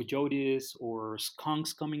 coyotes or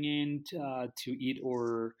skunks coming in to eat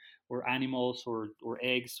or animals or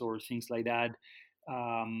eggs or things like that.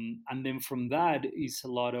 And then from that is a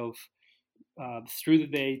lot of through the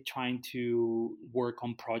day trying to work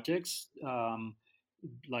on projects.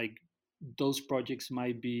 Like those projects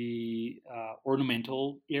might be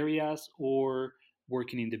ornamental areas or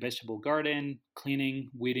working in the vegetable garden,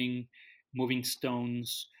 cleaning, weeding, moving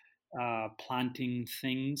stones, planting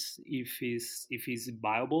things if it's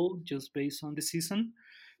viable, just based on the season.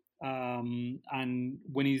 And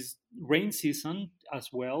when it's rain season as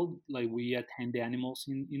well, like we attend the animals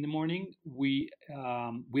in the morning, we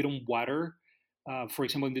don't water. For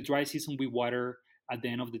example, in the dry season, we water at the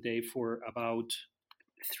end of the day for about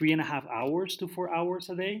 3.5 hours to 4 hours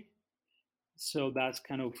a day. So that's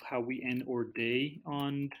kind of how we end our day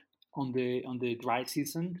on the dry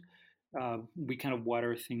season. We kind of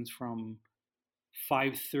water things from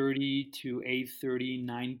 5:30 to 8:30,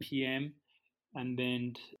 9 p.m. And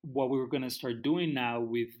then what we're going to start doing now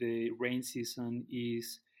with the rain season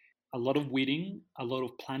is a lot of weeding, a lot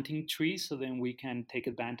of planting trees, so then we can take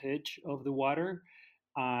advantage of the water,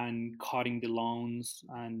 and cutting the lawns,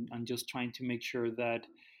 and just trying to make sure that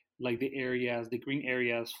like the green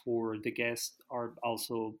areas for the guests are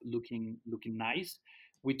also looking nice.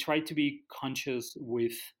 We try to be conscious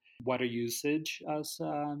with water usage as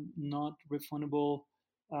a not refundable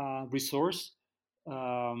resource.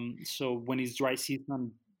 So when it's dry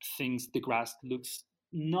season, things the grass looks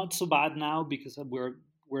not so bad now because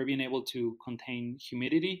we're being able to contain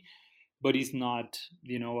humidity, but it's not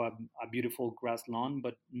a beautiful grass lawn.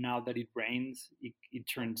 But now that it rains, it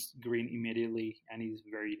turns green immediately and is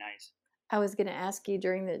very nice. I was going to ask you,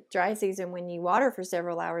 during the dry season, when you water for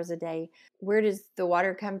several hours a day, where does the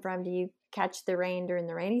water come from? Do you catch the rain during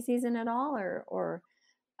the rainy season at all, or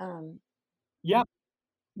Yeah.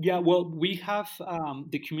 Yeah, well, we have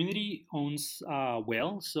the community owns a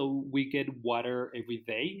well, so we get water every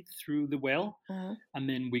day through the well, uh and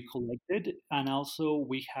then we collect it. And also,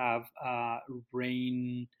 we have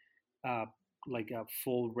rain, uh, like a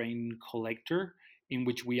full rain collector, in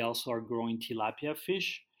which we also are growing tilapia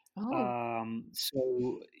fish. oh,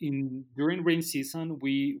 So in during rain season,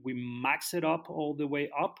 we max it up all the way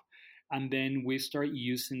up, and then we start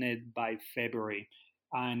using it by February.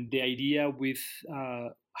 And the idea with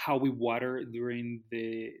how we water during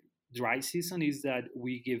the dry season is that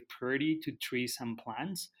we give priority to trees and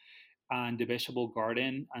plants and the vegetable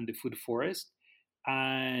garden and the food forest,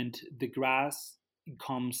 and the grass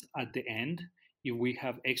comes at the end if we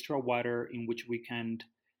have extra water in which we can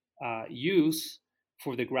use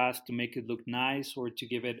for the grass to make it look nice or to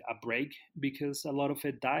give it a break because a lot of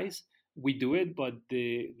it dies. We do it, but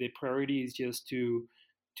the priority is just to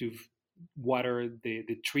water the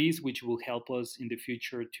trees, which will help us in the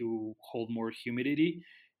future to hold more humidity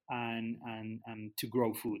and to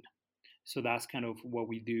grow food. So that's kind of what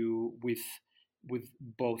we do with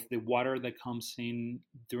both the water that comes in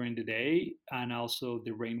during the day and also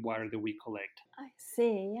the rainwater that we collect. I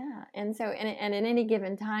see, yeah. And so, and at any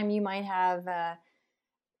given time, you might have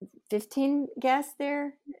 15 guests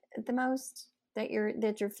there at the most that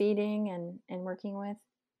you're feeding and working with.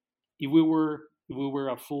 If we were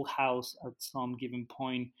a full house at some given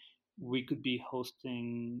point, we could be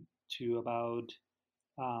hosting to about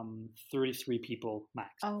 33 people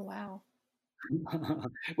max. Oh, wow.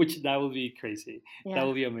 Which that would be crazy. That Yeah.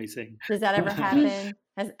 would be amazing. Does that ever happen?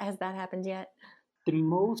 Has that happened yet? The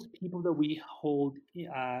most people that we hold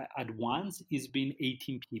at once is been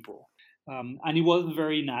 18 people, and it was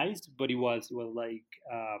very nice. But it was like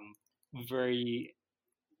very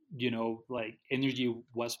like energy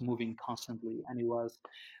was moving constantly, and it was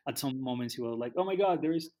at some moments you were like, oh my god,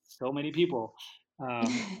 there is so many people.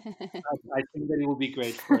 I think that it would be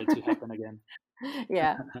great for it to happen again.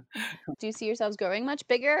 Yeah. Do you see yourselves growing much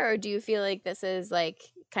bigger, or do you feel like this is like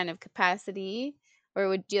kind of capacity,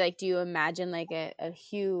 or do you imagine like a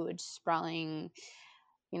huge sprawling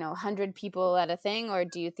 100 people at a thing, or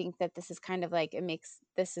do you think that this is kind of like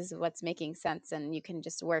this is what's making sense and you can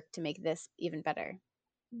just work to make this even better?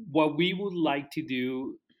 What we would like to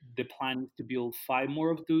do, the plan is to build 5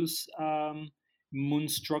 more of those moon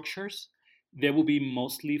structures. They will be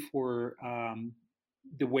mostly for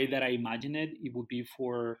the way that I imagine it. It would be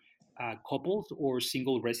for couples or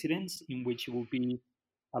single residents, in which it will be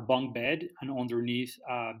a bunk bed and underneath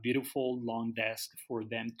a beautiful long desk for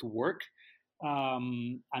them to work.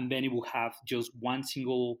 And then it will have just one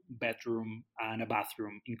single bedroom and a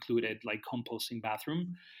bathroom included, like composting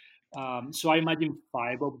bathroom. So I imagine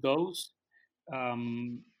 5 of those.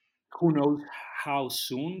 Um, who knows how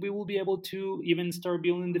soon we will be able to even start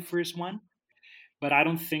building the first one, but I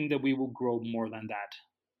don't think that we will grow more than that.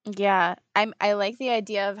 Yeah, I like the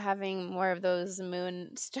idea of having more of those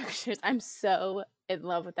moon structures. I'm so in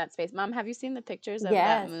love with that space. Mom, have you seen the pictures of that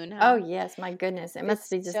Yes. moon Oh, house? yes. My goodness. It must It's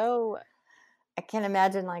be just, so I can't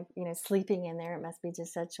imagine, like, sleeping in there. It must be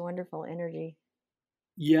just such wonderful energy.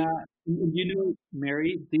 Yeah,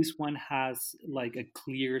 Mary, this one has like a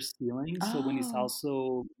clear ceiling, so when it's Oh,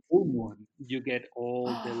 also full moon, you get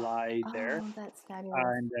all the oh, light there, oh, that's fabulous.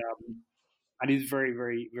 and it's very,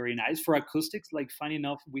 very, very nice for acoustics. Like, funny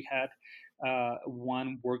enough, we had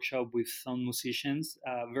one workshop with some musicians,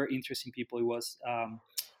 very interesting people. It was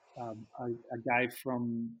a guy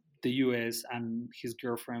from the US and his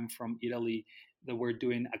girlfriend from Italy that were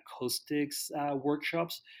doing acoustics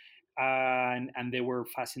workshops, and they were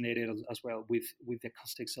fascinated as well with the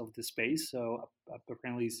acoustics of the space. So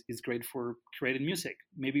apparently, it's great for creating music.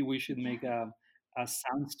 Maybe we should make Yeah. a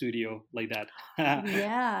sound studio like that.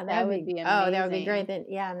 Yeah, that that would would be, be oh, that would be great. amazing. Then,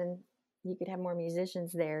 yeah, and then you could have more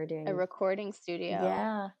musicians there A doing, recording studio.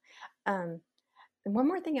 yeah. Um, and one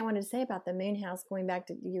more thing I wanted to say about the moon house, going back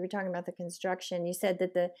to, you were talking about the construction. You said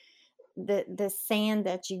that the sand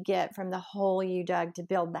that you get from the hole you dug to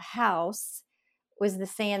build the house was the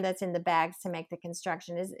sand that's in the bags to make the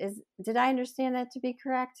construction. Is did I understand that to be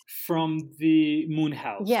correct? From the moon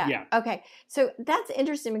house. Yeah. Okay. So that's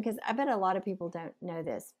interesting because I bet a lot of people don't know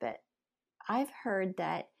this, but I've heard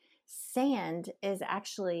that sand is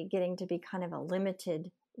actually getting to be kind of a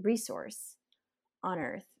limited resource on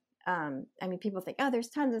Earth. I mean, people think, oh, there's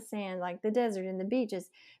tons of sand, like the desert and the beaches,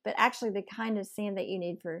 but actually, the kind of sand that you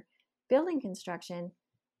need for building construction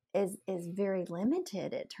is very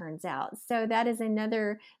limited. It turns out, so that is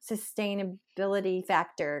another sustainability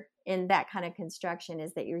factor in that kind of construction,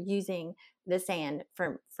 is that you're using the sand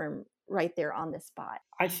from right there on the spot.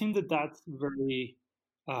 I think that that's very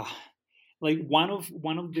uh, like one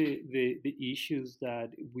of the issues that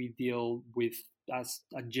we deal with as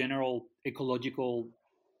a general ecological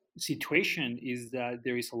situation is that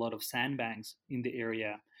there is a lot of sandbanks in the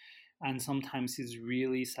area, and sometimes it's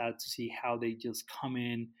really sad to see how they just come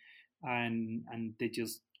in and they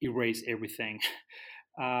just erase everything.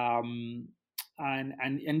 um,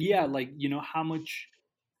 and yeah, like how much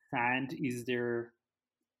sand is there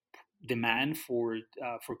demand for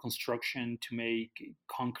construction to make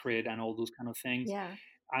concrete and all those kind of things, Yeah.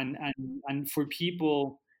 and for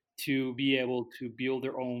people to be able to build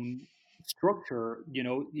their own structure,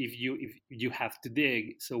 if you have to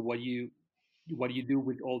dig, so what you do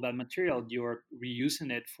with all that material, you're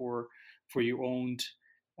reusing it for your own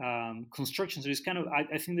construction. So it's kind of,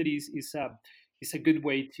 I think that is a good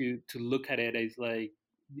way to look at it, as like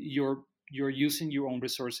you're using your own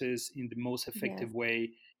resources in the most Yes. effective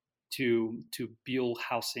way to build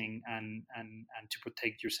housing and to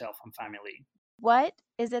protect yourself and family. What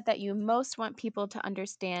is it that you most want people to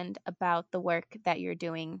understand about the work that you're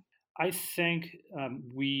doing? I think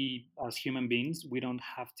we as human beings, we don't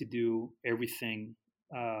have to do everything,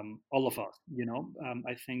 all of us.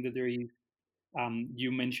 I think that there is.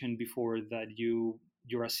 You mentioned before that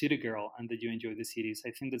you're a city girl and that you enjoy the cities.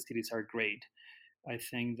 I think the cities are great. I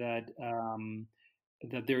think that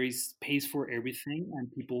there is space for everything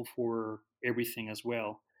and people for everything as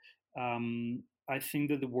well. I think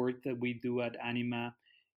that the work that we do at Anima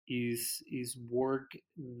is work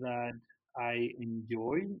that I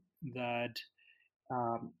enjoy, that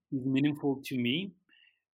is meaningful to me,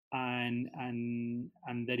 and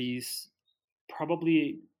that is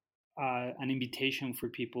probably an invitation for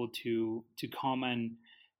people to come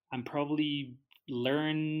and probably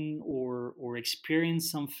learn or experience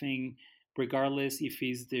something, regardless if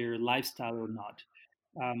it's their lifestyle or not.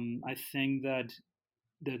 I think that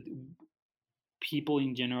people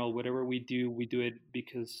in general, whatever we do it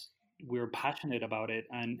because we're passionate about it,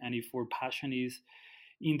 and if our passion is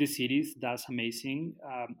in the cities, that's amazing.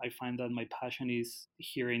 I find that my passion is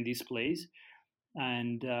here in this place,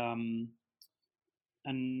 and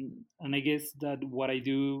and I guess that what I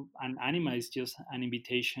do and Anima is just an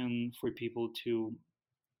invitation for people to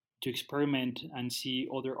experiment and see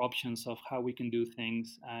other options of how we can do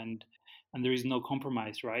things, and there is no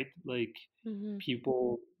compromise, right? Like Mm-hmm.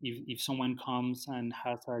 people, if someone comes and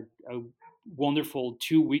has a wonderful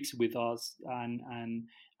 2 weeks with us, and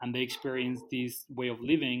they experience this way of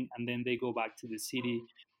living, and then they go back to the city,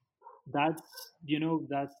 that's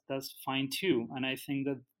that's fine too. And I think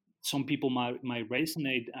that some people might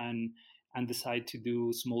resonate and decide to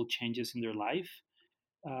do small changes in their life.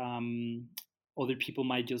 um, Other people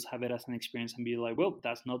might just have it as an experience and be like, well,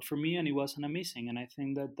 that's not for me, and it wasn't amazing. And I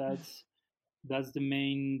think that that's the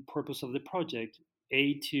main purpose of the project,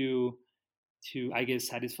 a to I guess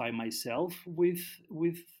satisfy myself with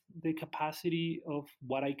the capacity of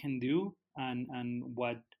what I can do, and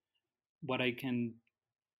what I can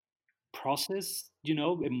process,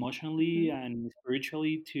 emotionally Mm-hmm. and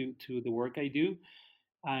spiritually to the work I do,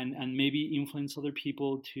 and maybe influence other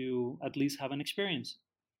people to at least have an experience.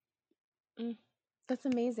 Mm, that's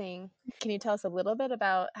amazing. Can you tell us a little bit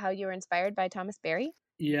about how you were inspired by Thomas Berry?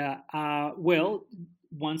 Yeah. Well,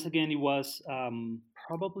 once again, it was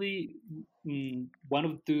probably one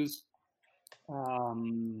of those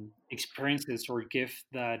experiences or gift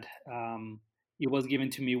that it was given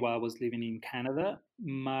to me while I was living in Canada.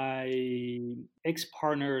 My ex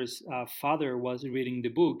partner's father was reading the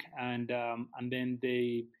book, and then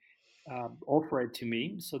they offered it to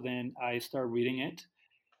me. So then I started reading it,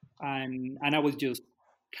 and I was just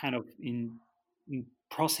kind of in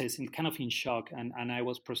processing, kind of in shock, and I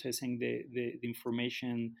was processing the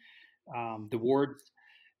information, the words,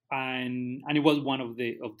 and it was one of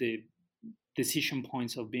the decision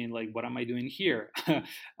points of being like, what am I doing here?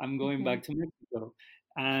 I'm going Mm-hmm. back to Mexico.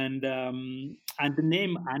 And the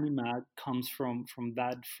name Anima comes from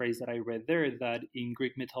that phrase that I read there, that in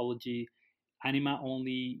Greek mythology, Anima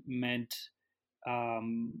only meant,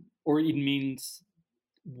 or it means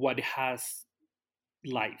what has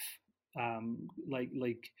life.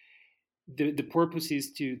 Like the purpose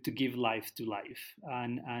is to give life to life,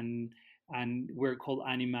 and we're called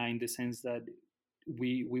anima in the sense that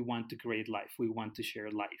we want to create life, we want to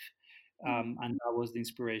share life, and that was the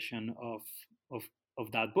inspiration of of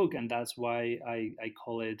that book, and that's why I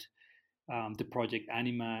call it the project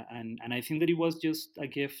Anima, and I think that it was just a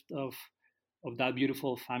gift of that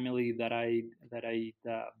beautiful family that I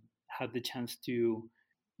had the chance to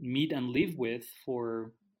meet and live with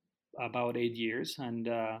for about 8 years, and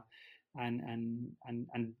now I'm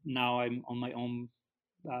on my own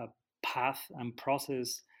uh, path and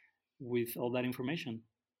process with all that information.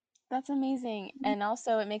 That's amazing. And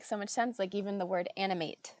also, it makes so much sense. Like, even the word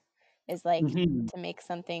animate is like Mhm. to make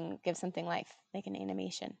something, give something life, like an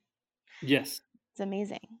animation. Yes. It's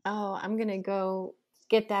amazing. Oh, I'm gonna go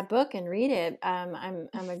get that book and read it. I'm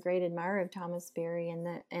a great admirer of Thomas Berry,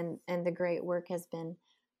 and the great work has been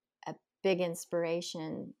a big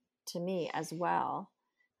inspiration to me as well.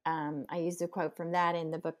 I used a quote from that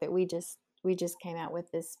in the book that we just came out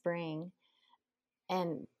with this spring,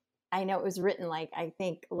 and I know it was written like I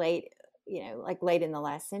think late, like late in the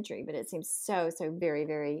last century, but it seems so very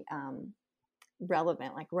very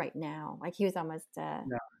relevant, like right now. Like he was almost Yeah.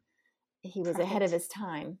 he was ahead of Perfect. his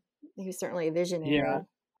time. He was certainly a Yeah. visionary.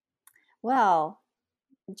 Well,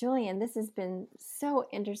 Julian, this has been so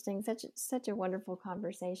interesting, such a wonderful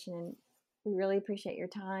conversation, and we really appreciate your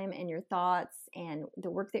time and your thoughts and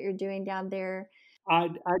the work that you're doing down there.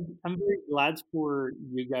 I'm very glad for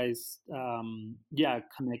you guys, yeah,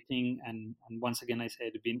 connecting, and once again, I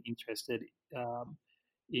said being interested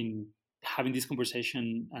in having this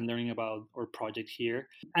conversation and learning about our project here.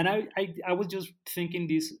 And I was just thinking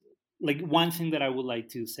this, like one thing that I would like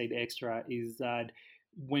to say the extra is that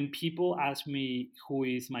when people ask me who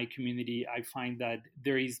is my community, I find that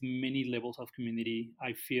there is many levels of community.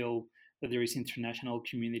 I feel that there is international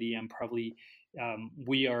community, and probably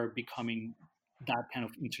we are becoming that kind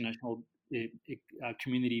of international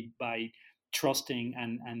community by trusting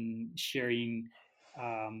and sharing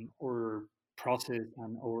or process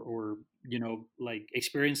or like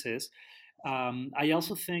experiences. I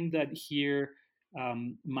also think that here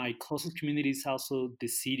my closest community is also the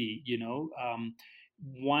city.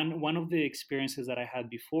 One of the experiences that I had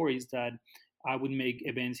before is that I would make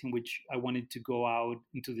events in which I wanted to go out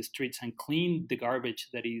into the streets and clean the garbage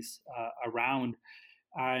that is around,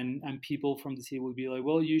 and people from the city would be like,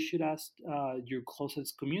 well, you should ask your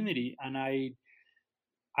closest community, and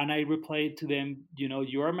I replied to them,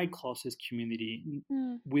 you are my closest community.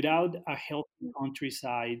 Mm. Without a healthy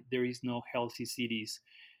countryside, there is no healthy cities.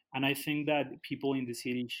 And I think that people in the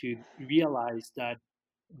city should realize that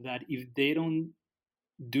if they don't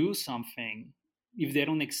do something, if they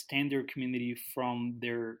don't extend their community from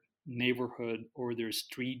their neighborhood or their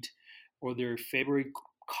street or their favorite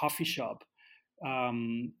coffee shop,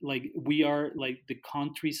 like we are like the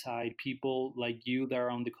countryside people like you that are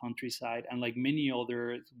on the countryside and like many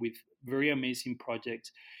others with very amazing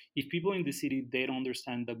projects. If people in the city they don't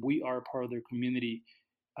understand that we are part of their community,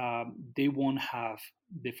 they won't have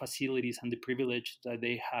the facilities and the privilege that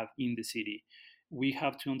they have in the city. We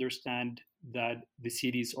have to understand that the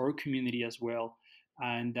city is our community as well,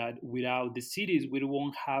 and that without the cities we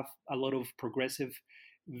won't have a lot of progressive,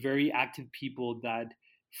 very active people that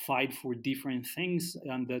fight for different things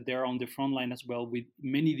and that they're on the front line as well with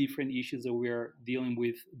many different issues that we're dealing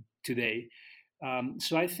with today.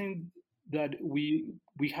 So I think that we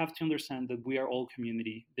have to understand that we are all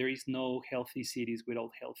community. There is no healthy cities without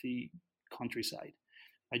healthy countryside.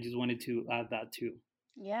 I just wanted to add that too.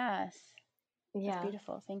 Yes. That's Yeah,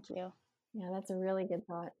 beautiful. Thank you. yeah, that's a really good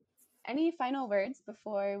thought. Any final words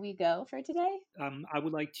before we go for today? I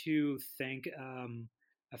would like to thank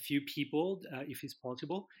a few people, if it's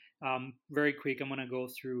possible. Very quick, I'm going to go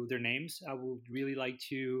through their names. I would really like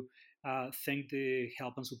to thank the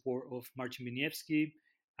help and support of Marcin Winiewski,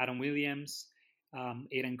 Adam Williams,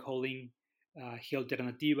 Aidan Colling, Hill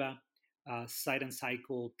Alternativa, Side and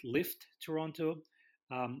Cycle Lift Toronto,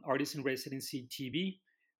 Artist in Residency TV,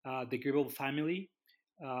 the Gribble Family,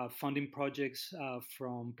 funding projects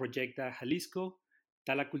from Proyecta Jalisco,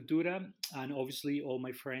 Tala Cultura, and obviously all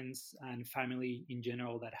my friends and family in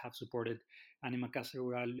general that have supported Anima Casa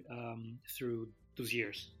Rural through those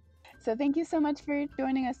years. So thank you so much for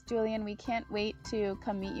joining us, Julian. We can't wait to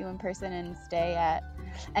come meet you in person and stay at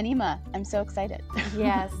ANIMA. I'm so excited.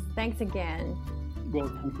 Yes, thanks again. Well,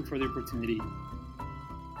 thank you for the opportunity.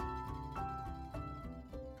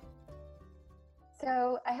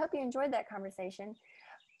 So I hope you enjoyed that conversation.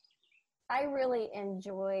 I really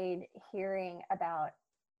enjoyed hearing about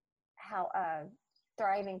how a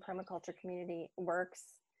thriving permaculture community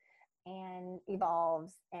works. and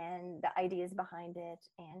evolves, and the ideas behind it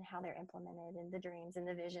and how they're implemented and the dreams and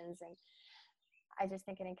the visions. And I just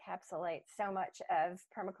think it encapsulates so much of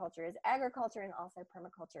permaculture as agriculture and also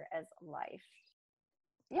permaculture as life.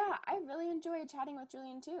 Yeah, I really enjoyed chatting with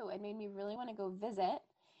Julian too. It made me really want to go visit.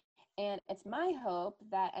 And it's my hope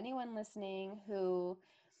that anyone listening who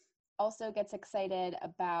also gets excited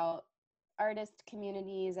about artist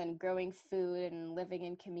communities and growing food and living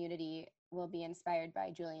in community will be inspired by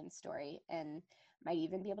Julian's story and might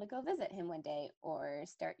even be able to go visit him one day or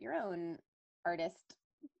start your own artist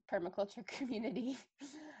permaculture community.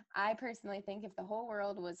 I personally think if the whole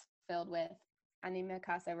world was filled with ANIMA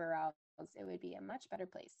Casa rurals, it would be a much better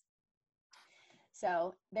place.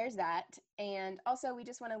 So there's that. And also, we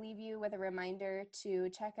just want to leave you with a reminder to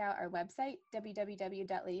check out our website,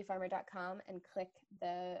 www.ladyfarmer.com, and click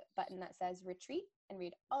the button that says retreat and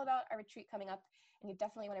read all about our retreat coming up. And you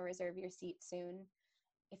definitely want to reserve your seat soon.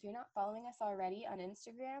 If you're not following us already on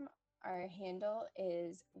Instagram, our handle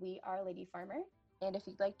is We Are Lady Farmer. And if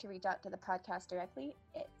you'd like to reach out to the podcast directly,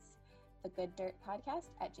 it's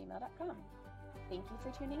thegooddirtpodcast@gmail.com. Thank you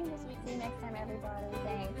for tuning in this week. See you next time, everybody.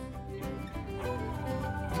 Thanks.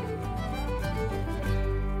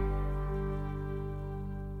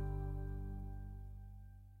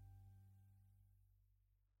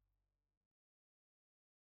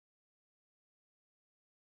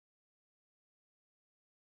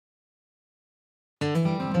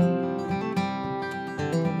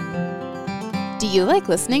 Do you like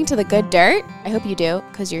listening to The Good Dirt? I hope you do,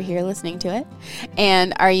 because you're here listening to it.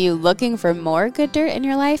 And are you looking for more good dirt in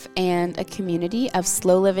your life and a community of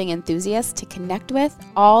slow living enthusiasts to connect with,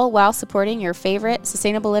 all while supporting your favorite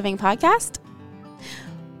sustainable living podcast?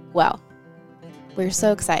 Well, we're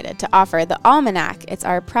so excited to offer the Almanac. It's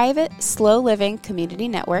our private, slow living community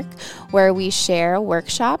network where we share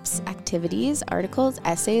workshops, activities, articles,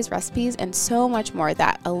 essays, recipes, and so much more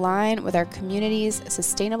that align with our community's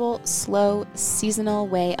sustainable, slow, seasonal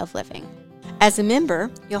way of living. As a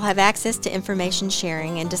member, you'll have access to information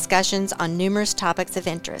sharing and discussions on numerous topics of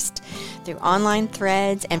interest through online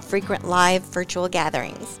threads and frequent live virtual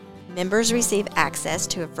gatherings. Members receive access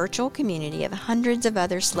to a virtual community of hundreds of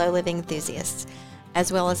other slow living enthusiasts,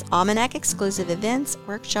 as well as Almanac exclusive events,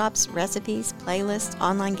 workshops, recipes, playlists,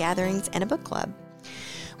 online gatherings, and a book club.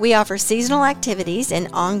 We offer seasonal activities and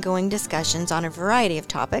ongoing discussions on a variety of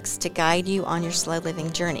topics to guide you on your slow living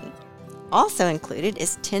journey. Also included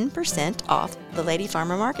is 10% off the Lady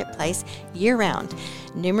Farmer Marketplace year-round,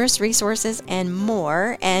 numerous resources and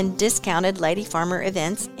more, and discounted Lady Farmer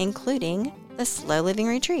events, including the Slow Living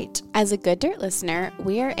Retreat. As a Good Dirt listener,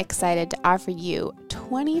 we are excited to offer you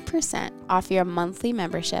 20% off your monthly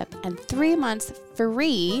membership and 3 months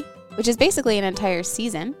free, which is basically an entire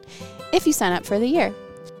season, if you sign up for the year.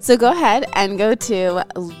 So go ahead and go to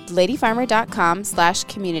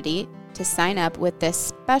ladyfarmer.com/community to sign up with this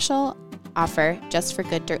special offer just for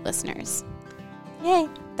Good Dirt listeners. Yay!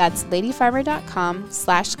 That's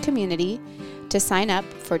ladyfarmer.com/community to sign up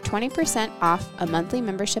for 20% off a monthly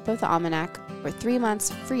membership of the Almanac or 3 months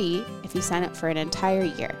free if you sign up for an entire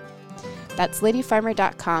year. That's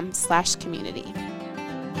ladyfarmer.com/community.